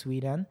him in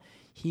Sweden.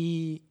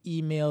 He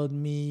emailed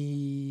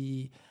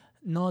me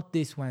not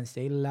this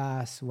Wednesday,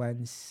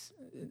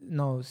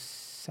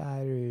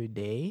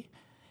 Saturday.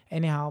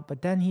 Anyhow,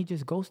 but then he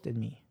just ghosted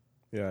me.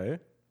 Yeah.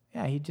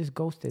 Yeah, he just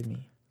ghosted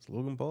me. It's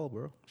Logan Paul,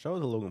 bro. Shout out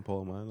to Logan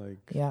Paul, man. Like,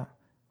 Yeah.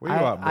 where you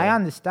at, bro? I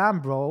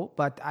understand, bro,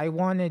 but I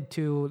wanted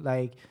to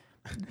like,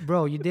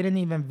 bro, you didn't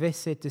even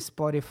visit the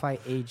Spotify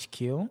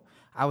HQ.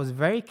 I was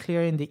very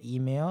clear in the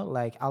email,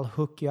 like, I'll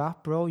hook you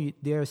up, bro.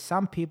 There are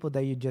some people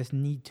that you just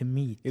need to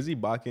meet. Is he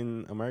back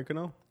in America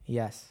now?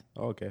 Yes.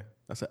 Oh, okay.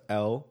 That's an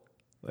L.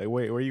 Like,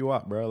 wait, where you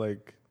at, bro?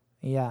 Like,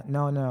 Yeah.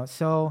 No.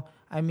 So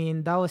I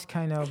mean, that was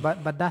kind of,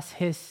 but that's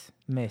his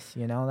miss,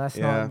 you know.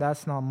 Yeah.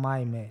 That's not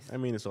my miss. I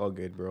mean, it's all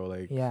good, bro.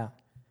 Like, Yeah.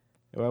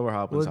 whatever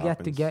happens,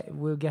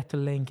 We'll get to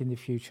link in the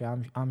future.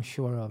 I'm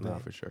sure of No,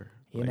 it. for sure.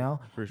 You Like, know,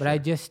 for but I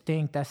sure. just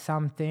think that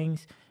some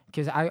things,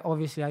 because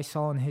I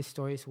saw on his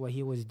stories what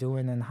he was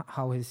doing and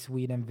how his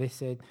Sweden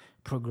visit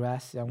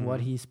progressed and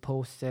what Mhm. he's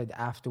posted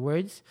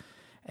afterwards,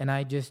 and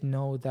I just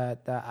know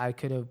that I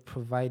could have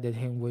provided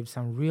him with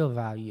some real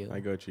value I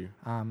got you.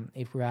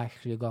 if we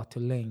actually got to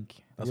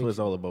link. That's what it's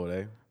all about,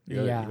 eh?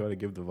 You Yeah. gotta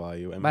give the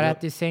value. And But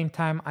at the same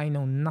time, I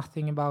know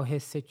nothing about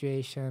his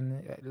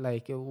situation,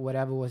 like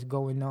whatever was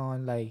going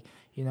on, like,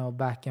 you know,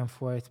 back and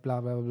forth, blah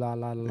blah blah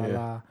blah blah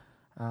Yeah.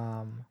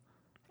 blah.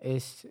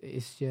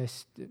 It's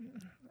just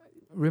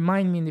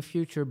remind me in the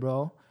future,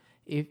 bro.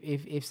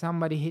 If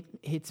somebody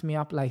hits me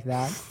up like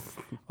that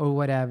or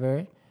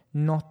whatever,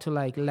 not to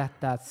like let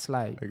that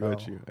slide. I bro.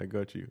 got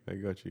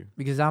you.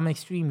 Because I'm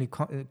extremely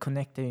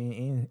connected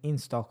in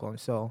Stockholm,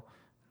 so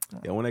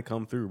Yeah, when I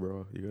come through,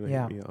 bro, you gotta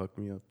Yeah. hit me up, hook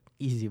me up.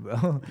 easy, bro.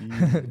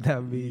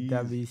 that'd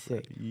be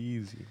sick.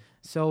 Easy.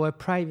 So a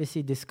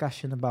privacy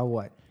discussion about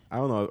what? I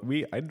don't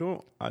know. I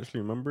don't actually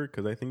remember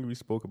because I think we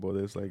spoke about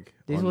this like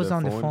This was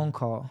on the phone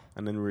call.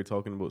 and then we were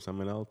talking about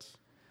something else,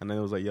 and then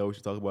it was like, "Yo, we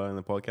should talk about it in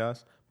the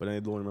podcast." But then I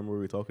don't remember what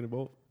we were talking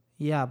about.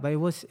 Yeah, but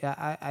it was.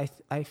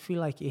 I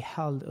feel like it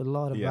held a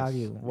lot of Yes,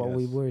 value what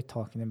we yes. were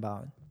talking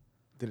about.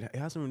 Did it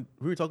have some?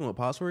 We were talking about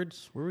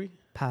passwords, were we?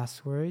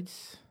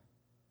 Passwords.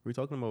 We're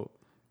talking about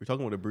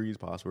the Breeze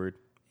password.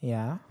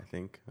 Yeah. I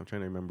think I'm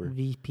trying to remember.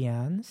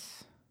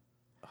 VPNs.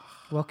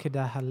 What could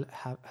that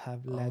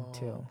have led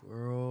to?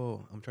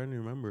 Bro, I'm trying to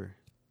remember.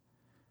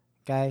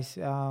 Guys,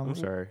 I'm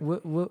sorry.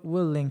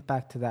 We'll link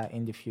back to that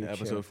in the future. Yeah,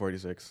 episode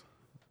 46.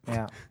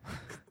 Yeah.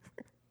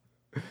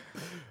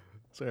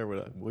 Sorry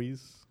about that,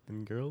 boys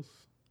and girls.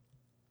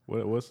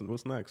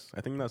 What's next?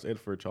 I think that's it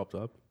for Chopped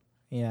Up.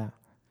 Yeah.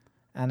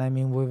 And I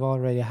mean, we've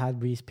already had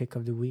Breeze pick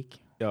of the week.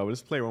 Yo,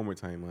 let's play one more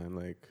time, man.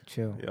 Like,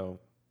 Chill. Yo,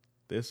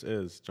 this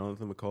is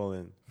Jonathan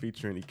McCollin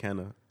featuring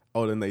Ikenna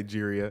out in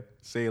Nigeria.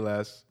 Say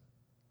less.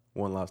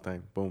 One last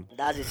time. Boom.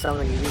 That is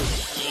something you need.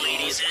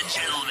 Ladies and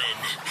gentlemen,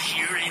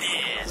 here it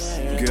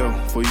is. Girl,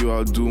 for you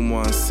I'll do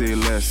more and say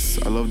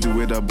less. I love the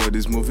way that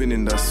body's moving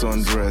in that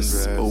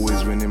sundress.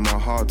 Always winning my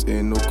heart,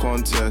 ain't no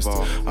contest.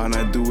 And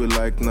I do it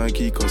like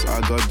Nike cause I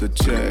got the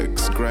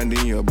checks.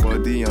 Grinding your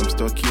body, I'm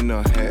stuck in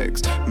a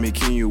hex.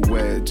 Making you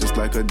wet just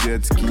like a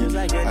jet ski.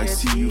 I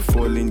see you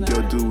falling,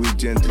 girl, do it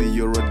gently.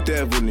 You're a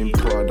devil in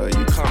Prada,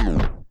 you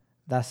come.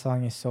 That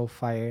song is so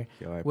fire.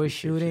 Yo, I We're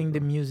appreciate shooting you, the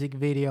bro. music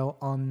video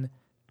on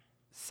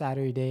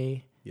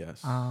Saturday.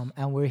 Yes.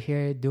 And we're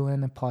here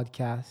doing a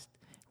podcast.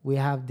 We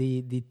have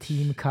the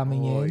team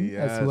coming in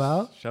as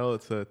well. Shout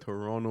out to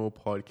Toronto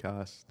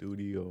Podcast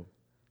Studio.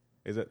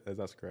 Is that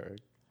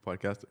correct?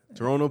 Podcast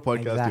Toronto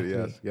Podcast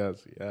Studio.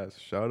 Yes.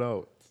 Shout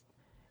out.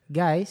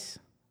 Guys,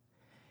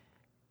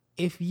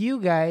 if you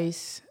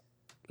guys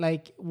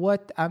like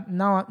what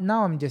now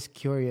I'm just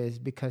curious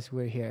because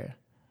we're here.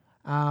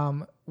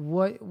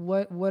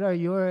 What are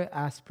your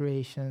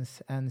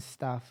aspirations and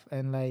stuff,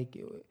 and like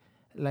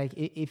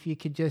if you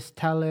could just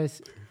tell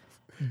us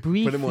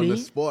briefly. Put him on the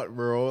spot,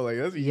 bro. Like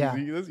that's easy. Yeah.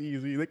 That's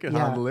easy. They can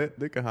Yeah. handle it.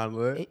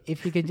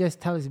 If you could just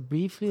tell us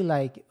briefly,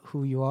 like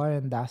who you are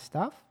and that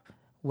stuff,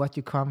 what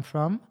you come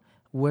from,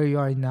 where you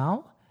are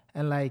now,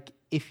 and like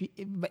if you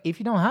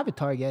don't have a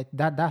target,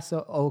 that's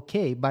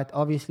okay. But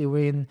obviously,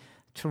 we're in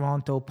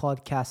Toronto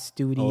Podcast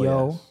Studio.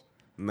 Oh, yes.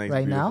 Nice,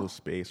 right beautiful now.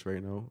 space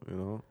right now. You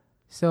know,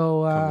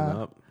 So coming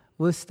up,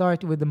 we'll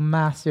start with the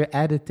master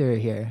editor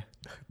here.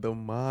 the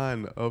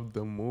man of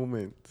the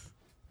moment.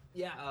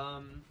 Yeah,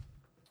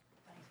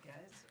 thanks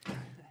guys.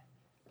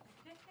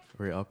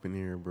 We're up in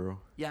here, bro.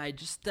 Yeah, I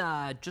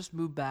just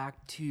moved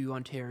back to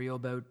Ontario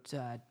about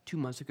 2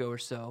 months ago or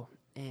so,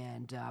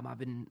 and I've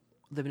been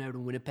living out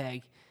in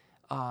Winnipeg.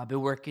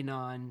 Been working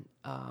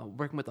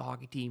with the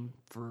hockey team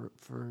for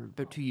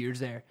about 2 years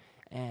there,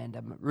 and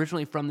I'm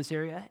originally from this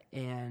area,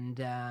 and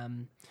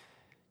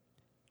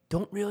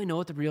don't really know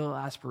what the real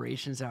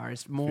aspirations are.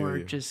 It's more Feel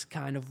you. just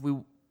kind of we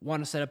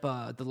want to set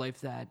up the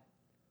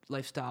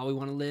lifestyle we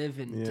want to live,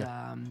 and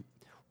Yeah.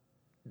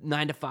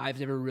 9 to 5's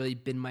never really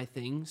been my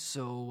thing.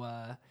 So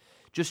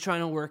just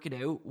trying to work it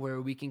out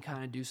where we can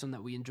kind of do something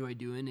that we enjoy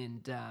doing,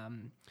 and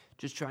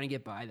just trying to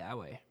get by that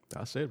way.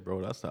 That's it,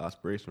 bro. That's the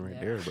aspiration right Yeah.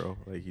 there, bro.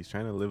 Like he's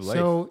trying to live life.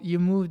 So you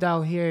moved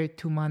out here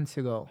 2 months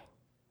ago,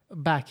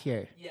 back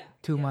here. Yeah.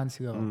 2 months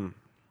ago. Mm.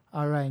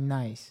 All right,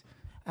 nice.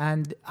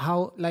 And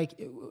how like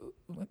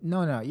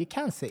no, you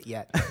can't sit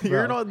yet.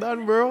 You're bro. not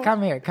done, bro.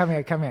 Come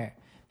here.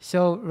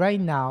 So right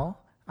now,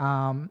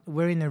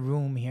 we're in a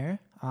room here.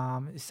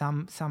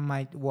 Some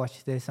might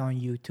watch this on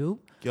YouTube.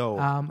 Yo,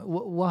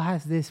 What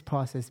has this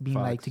process been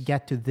like to Facts.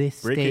 get to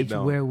this Break it stage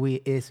down. where we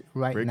is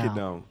right break now? it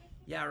down.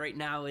 Yeah, right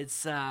now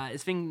it's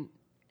been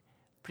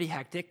pretty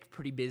hectic,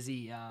 pretty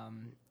busy.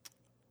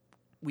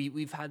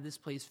 We've had this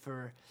place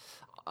for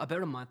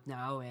about a month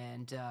now,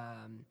 and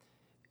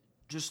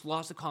just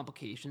lots of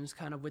complications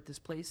kind of with this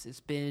place. It's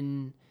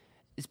been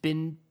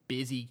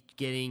busy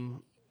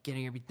getting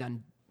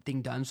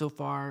everything done so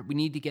far. We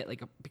need to get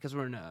because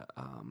we're in a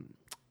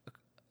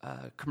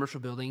commercial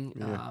building,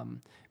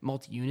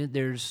 multi-unit.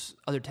 There's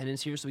other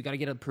tenants here, so we got to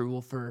get approval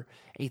for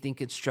anything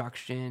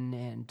construction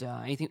and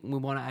anything we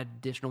want to add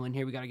additional in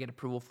here. We got to get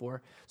approval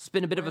for. So it's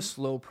been a bit of a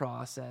slow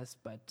process,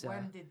 but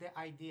When did the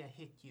idea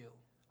hit you?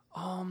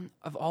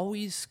 I've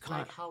always kind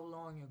Like how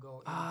long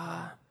ago?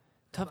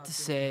 tough to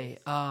say.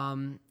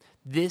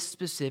 This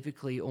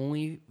specifically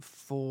only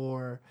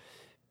for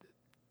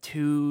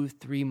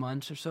 2-3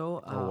 months or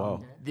so.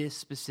 wow. This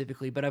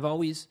specifically, but I've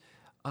always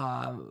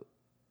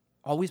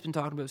been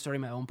talking about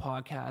starting my own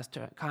podcast.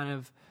 Kind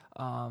of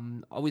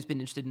always been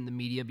interested in the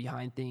media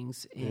behind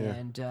things,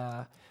 and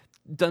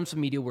done some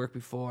media work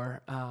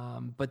before.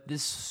 But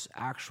this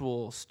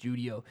actual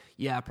studio,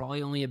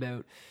 probably only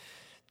about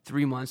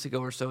 3 months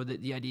ago or so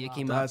that the idea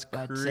came That's up.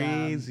 But,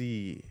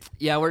 crazy.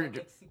 we're.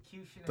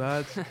 Execution.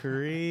 That's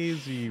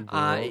crazy,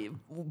 bro.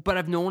 But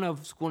I've known I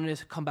was going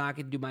to come back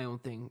and do my own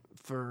thing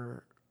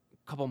for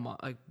a couple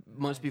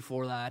months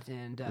before that,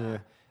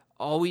 and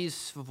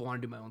always have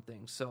wanted to do my own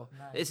thing. So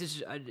this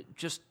is I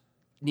just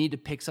need to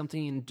pick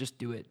something and just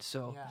do it.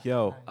 So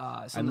Yo, some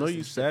I of know this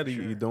you is said for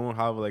you sure. don't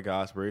have like an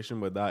aspiration,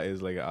 but that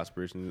is like an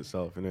aspiration in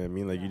itself. You know what I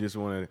mean? Like you just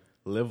want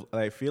to live,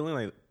 like feeling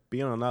like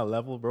being on that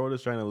level, bro.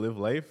 Just trying to live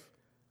life.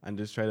 and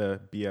just try to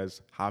be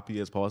as happy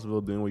as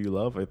possible doing what you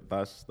love.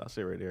 That's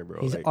it right there,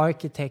 bro. He's Like,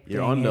 architecting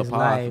you're on the his path,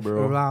 life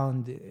bro.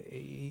 around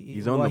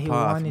he's what on the he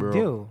path, wanna bro.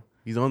 do.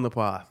 He's on the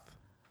path.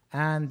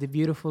 And the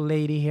beautiful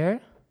lady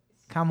here,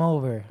 come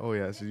over. Oh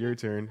yeah, it's your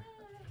turn.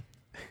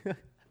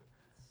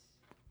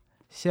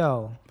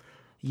 So,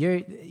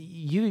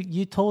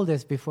 you told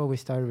us before we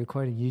started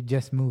recording you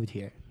just moved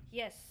here.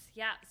 Yes,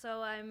 yeah.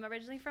 So I'm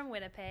originally from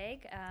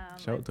Winnipeg.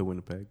 Shout out to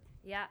Winnipeg.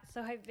 Yeah,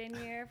 so I've been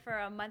here for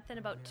a month and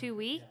about 2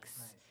 weeks.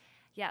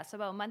 Yeah, so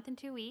about a month and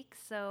 2 weeks.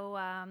 So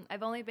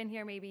I've only been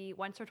here maybe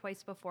once or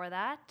twice before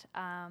that.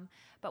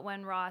 But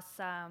when Ross,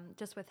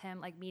 just with him,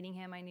 like meeting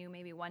him, I knew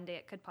maybe one day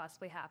it could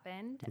possibly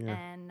happen. Yeah.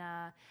 And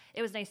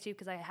it was nice too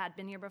because I had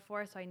been here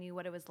before, so I knew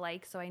what it was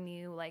like. So I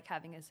knew like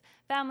having his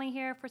family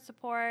here for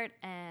support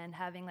and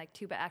having like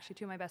two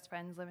of my best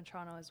friends live in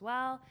Toronto as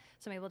well.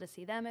 So I'm able to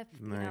see them if,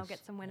 Nice.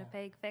 get some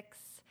Winnipeg fix.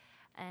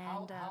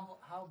 And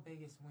How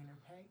big is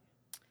Winnipeg?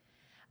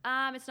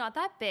 it's not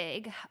that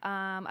big.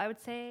 I would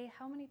say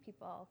how many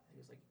people?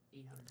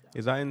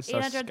 Is that in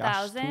 800,000.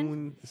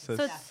 Saskatoon? So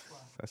it's-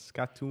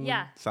 Saskatoon?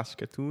 Yeah.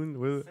 Saskatoon?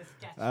 What?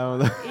 I don't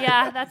know.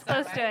 Yeah, that's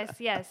close to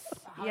us. Yes.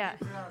 Yeah.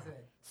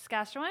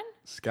 Saskatchewan,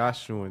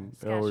 Saskatchewan.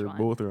 Oh, we're Saskatchewan.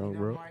 both wrong,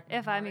 bro.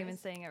 if I'm even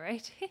saying it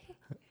right.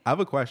 I have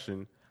a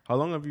question. How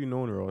long have you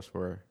known Ross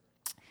for?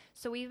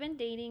 So we've been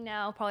dating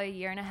now probably a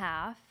year and a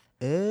half.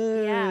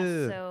 Yeah.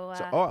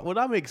 so, well,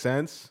 that makes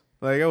sense.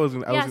 Like I was,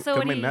 Yeah, so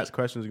when my he- next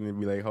question is gonna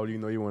be like, how do you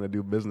know you want to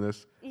do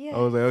business? Yeah. I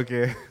was like,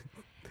 okay.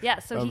 Yeah,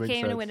 so That he makes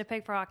came to sense.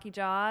 Winnipeg for a hockey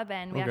job,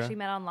 and we Okay. actually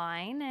met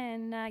online,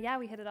 and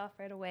we hit it off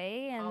right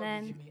away, and How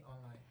then did you meet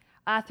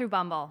online? through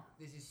Bumble.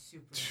 This is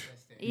super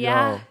interesting.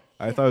 Yeah. Yo,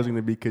 I thought it was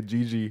gonna be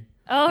Kijiji.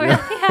 Oh, really?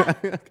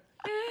 Yeah.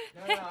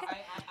 No,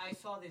 I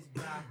saw this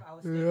graph. I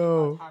was thinking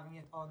Yo. about having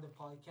it on the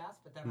podcast,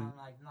 but then I'm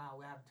like, nah,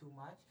 we have too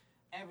much.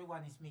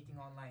 Everyone is meeting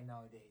online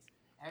nowadays.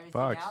 Everything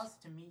Facts. else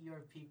to meet your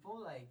people,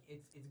 like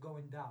it's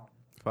going down.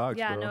 Facts,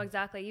 Yeah, bro. no,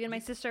 exactly. Even my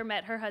sister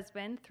met her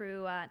husband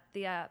through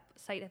the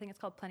site. I think it's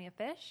called Plenty of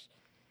Fish.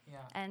 Yeah.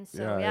 And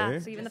so Yeah, eh?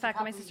 so even Just the a fact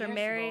that my couple sister years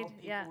married, ago,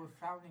 yeah, people were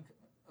frowning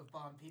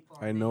upon people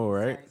on I know,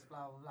 dating right? sites, blah,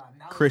 blah, blah.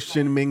 Now it's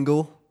Christian like-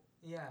 Mingle.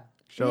 Yeah,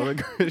 Shout out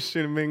to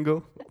Christian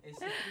Mingle. it's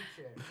the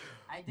future.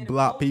 I did a post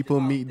about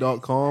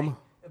Blackpeoplemeet.com. this,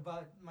 like,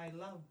 about my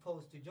love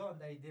post to John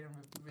that I didn't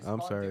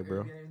respond sorry, to bro.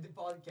 earlier in the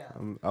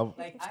podcast. I'll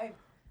Like I.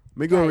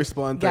 me go Guys,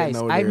 respond to it Guys,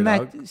 now. I there,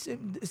 met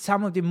dog.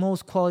 some of the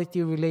most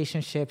quality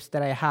relationships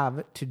that I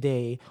have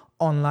today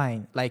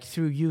online, like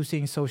through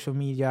using social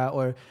media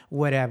or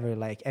whatever.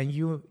 Like, and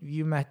you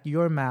met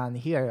your man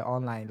here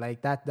online.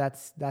 Like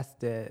that's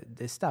the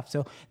stuff.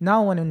 So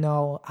now I want to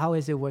know, how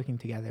is it working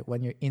together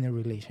when you're in a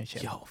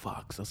relationship? Yo,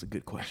 Fox, that's a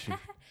good question.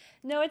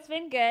 No, it's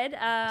been good.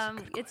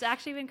 It's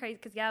actually been crazy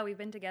because we've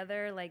been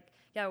together. Like,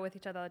 we're with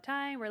each other all the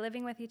time. We're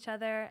living with each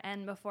other.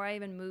 And before I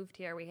even moved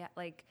here,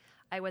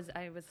 I was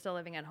still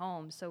living at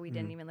home, so we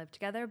didn't even live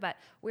together. But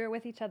we were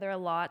with each other a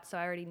lot, so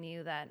I already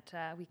knew that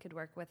we could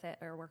work with it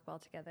or work well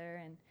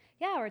together. And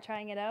we're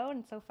trying it out,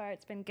 and so far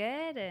it's been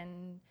good.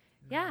 And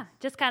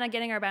just kind of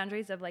getting our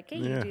boundaries of like, hey,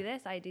 Yeah. you do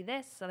this, I do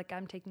this. So like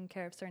I'm taking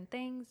care of certain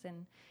things,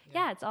 and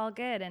it's all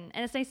good. And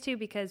it's nice too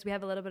because we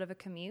have a little bit of a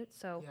commute,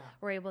 so Yeah.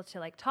 we're able to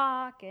like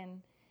talk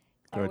and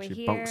are we Got you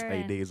here? bounce and-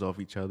 ideas off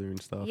each other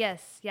and stuff.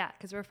 Yes,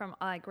 because we're from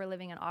we're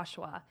living in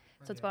Oshawa,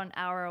 so it's about an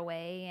hour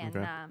away, and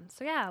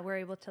Okay. we're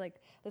able to like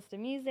listen to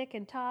music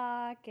and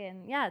talk,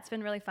 and it's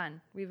been really fun.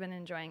 We've been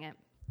enjoying it.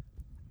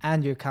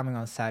 And you're coming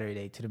on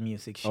Saturday to the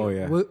music show, Oh,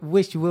 yeah.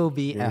 which will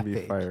be It's gonna epic.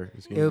 be fire.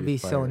 It's gonna It'll be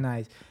so fire.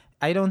 nice.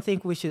 I don't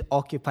think we should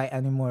occupy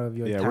any more of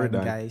your Yeah, we're time,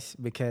 done. guys,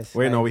 because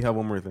Wait, no, like, we have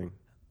one more thing.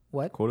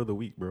 what? Quote of the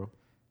week, bro.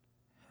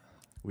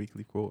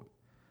 Weekly quote.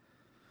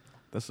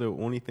 That's the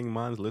only thing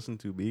mine's listen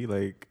to, be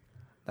like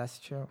That's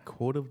true.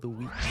 quote of the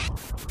week.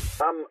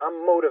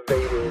 I'm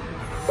motivated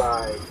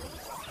by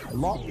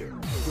Market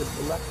with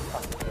the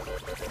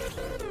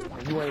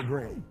you ain't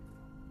agreeing.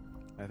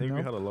 I think we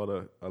No. had a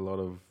lot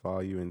of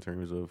value in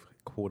terms of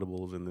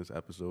quotables in this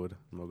episode.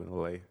 I'm not gonna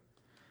lie.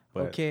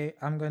 But Okay,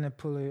 I'm gonna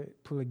pull a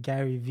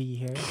Gary V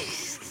here,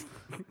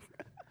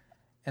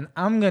 and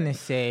I'm gonna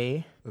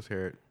say let's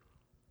hear it.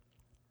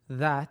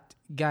 that,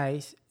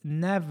 guys,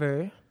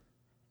 never,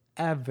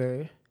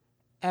 ever,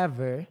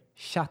 ever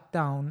shut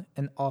down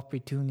an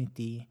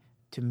opportunity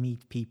to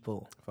meet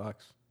people.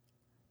 Facts.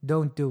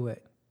 Don't do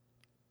it.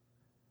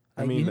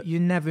 I Like, mean, you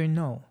never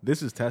know.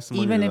 This is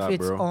testimony Even to if that,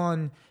 it's bro.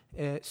 on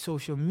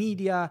social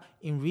media,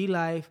 in real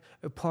life,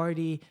 a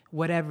party,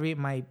 whatever it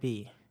might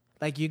be.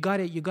 Like you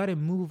gotta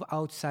move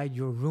outside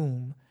your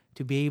room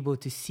to be able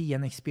to see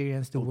and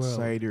experience the world.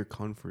 Outside your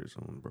comfort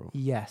zone, bro.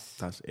 Yes.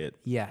 That's it.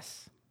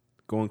 Yes.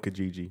 Go on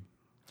Kijiji.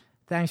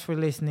 Thanks for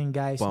listening,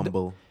 guys.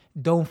 Bumble.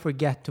 Don't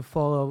forget to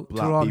follow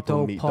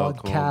Toronto Blackpeoplemeet.com.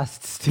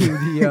 Podcast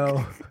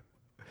Studio.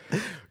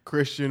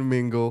 Christian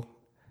Mingle.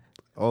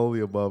 All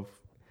the above.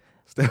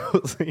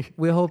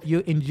 We hope you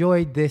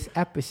enjoyed this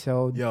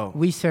episode. Yo.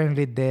 We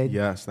certainly did.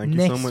 Yes, thank you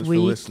so Next much for week,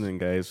 listening,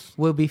 guys.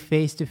 We'll be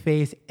face to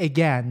face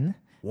again.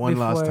 One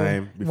last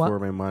time before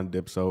one- my man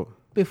dips out.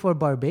 before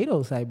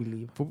Barbados, I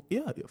believe.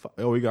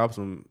 We got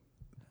some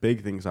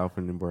big things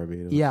happening in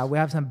Barbados. Yeah, we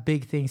have some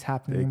big things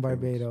happening Big in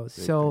things, Barbados.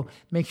 big So things.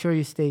 make sure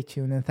you stay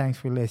tuned, and thanks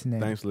for listening.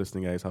 Thanks for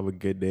listening, guys. Have a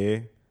good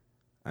day,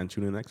 and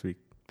tune in next week.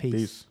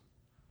 Peace.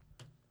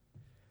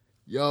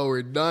 Yo,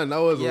 we're done. That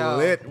was Yo.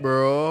 lit,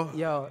 bro.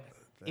 Yo,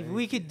 if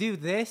we could do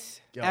this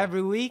Yo,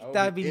 every week, I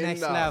that'd would be in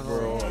next that, level.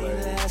 bro.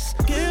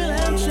 Like, Girl,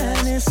 I'm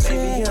tryna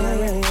say, girl, I'm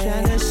really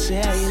tryna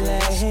say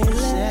less.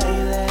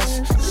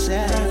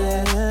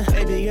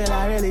 Baby girl,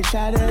 I really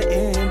try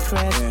to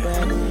impress,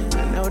 but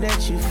I know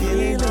that you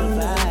feeling the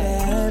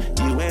vibe.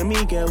 You and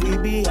me, girl, we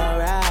be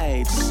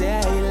alright.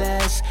 Say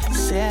less.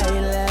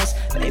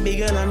 Baby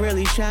girl, I'm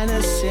really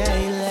tryna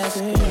say less.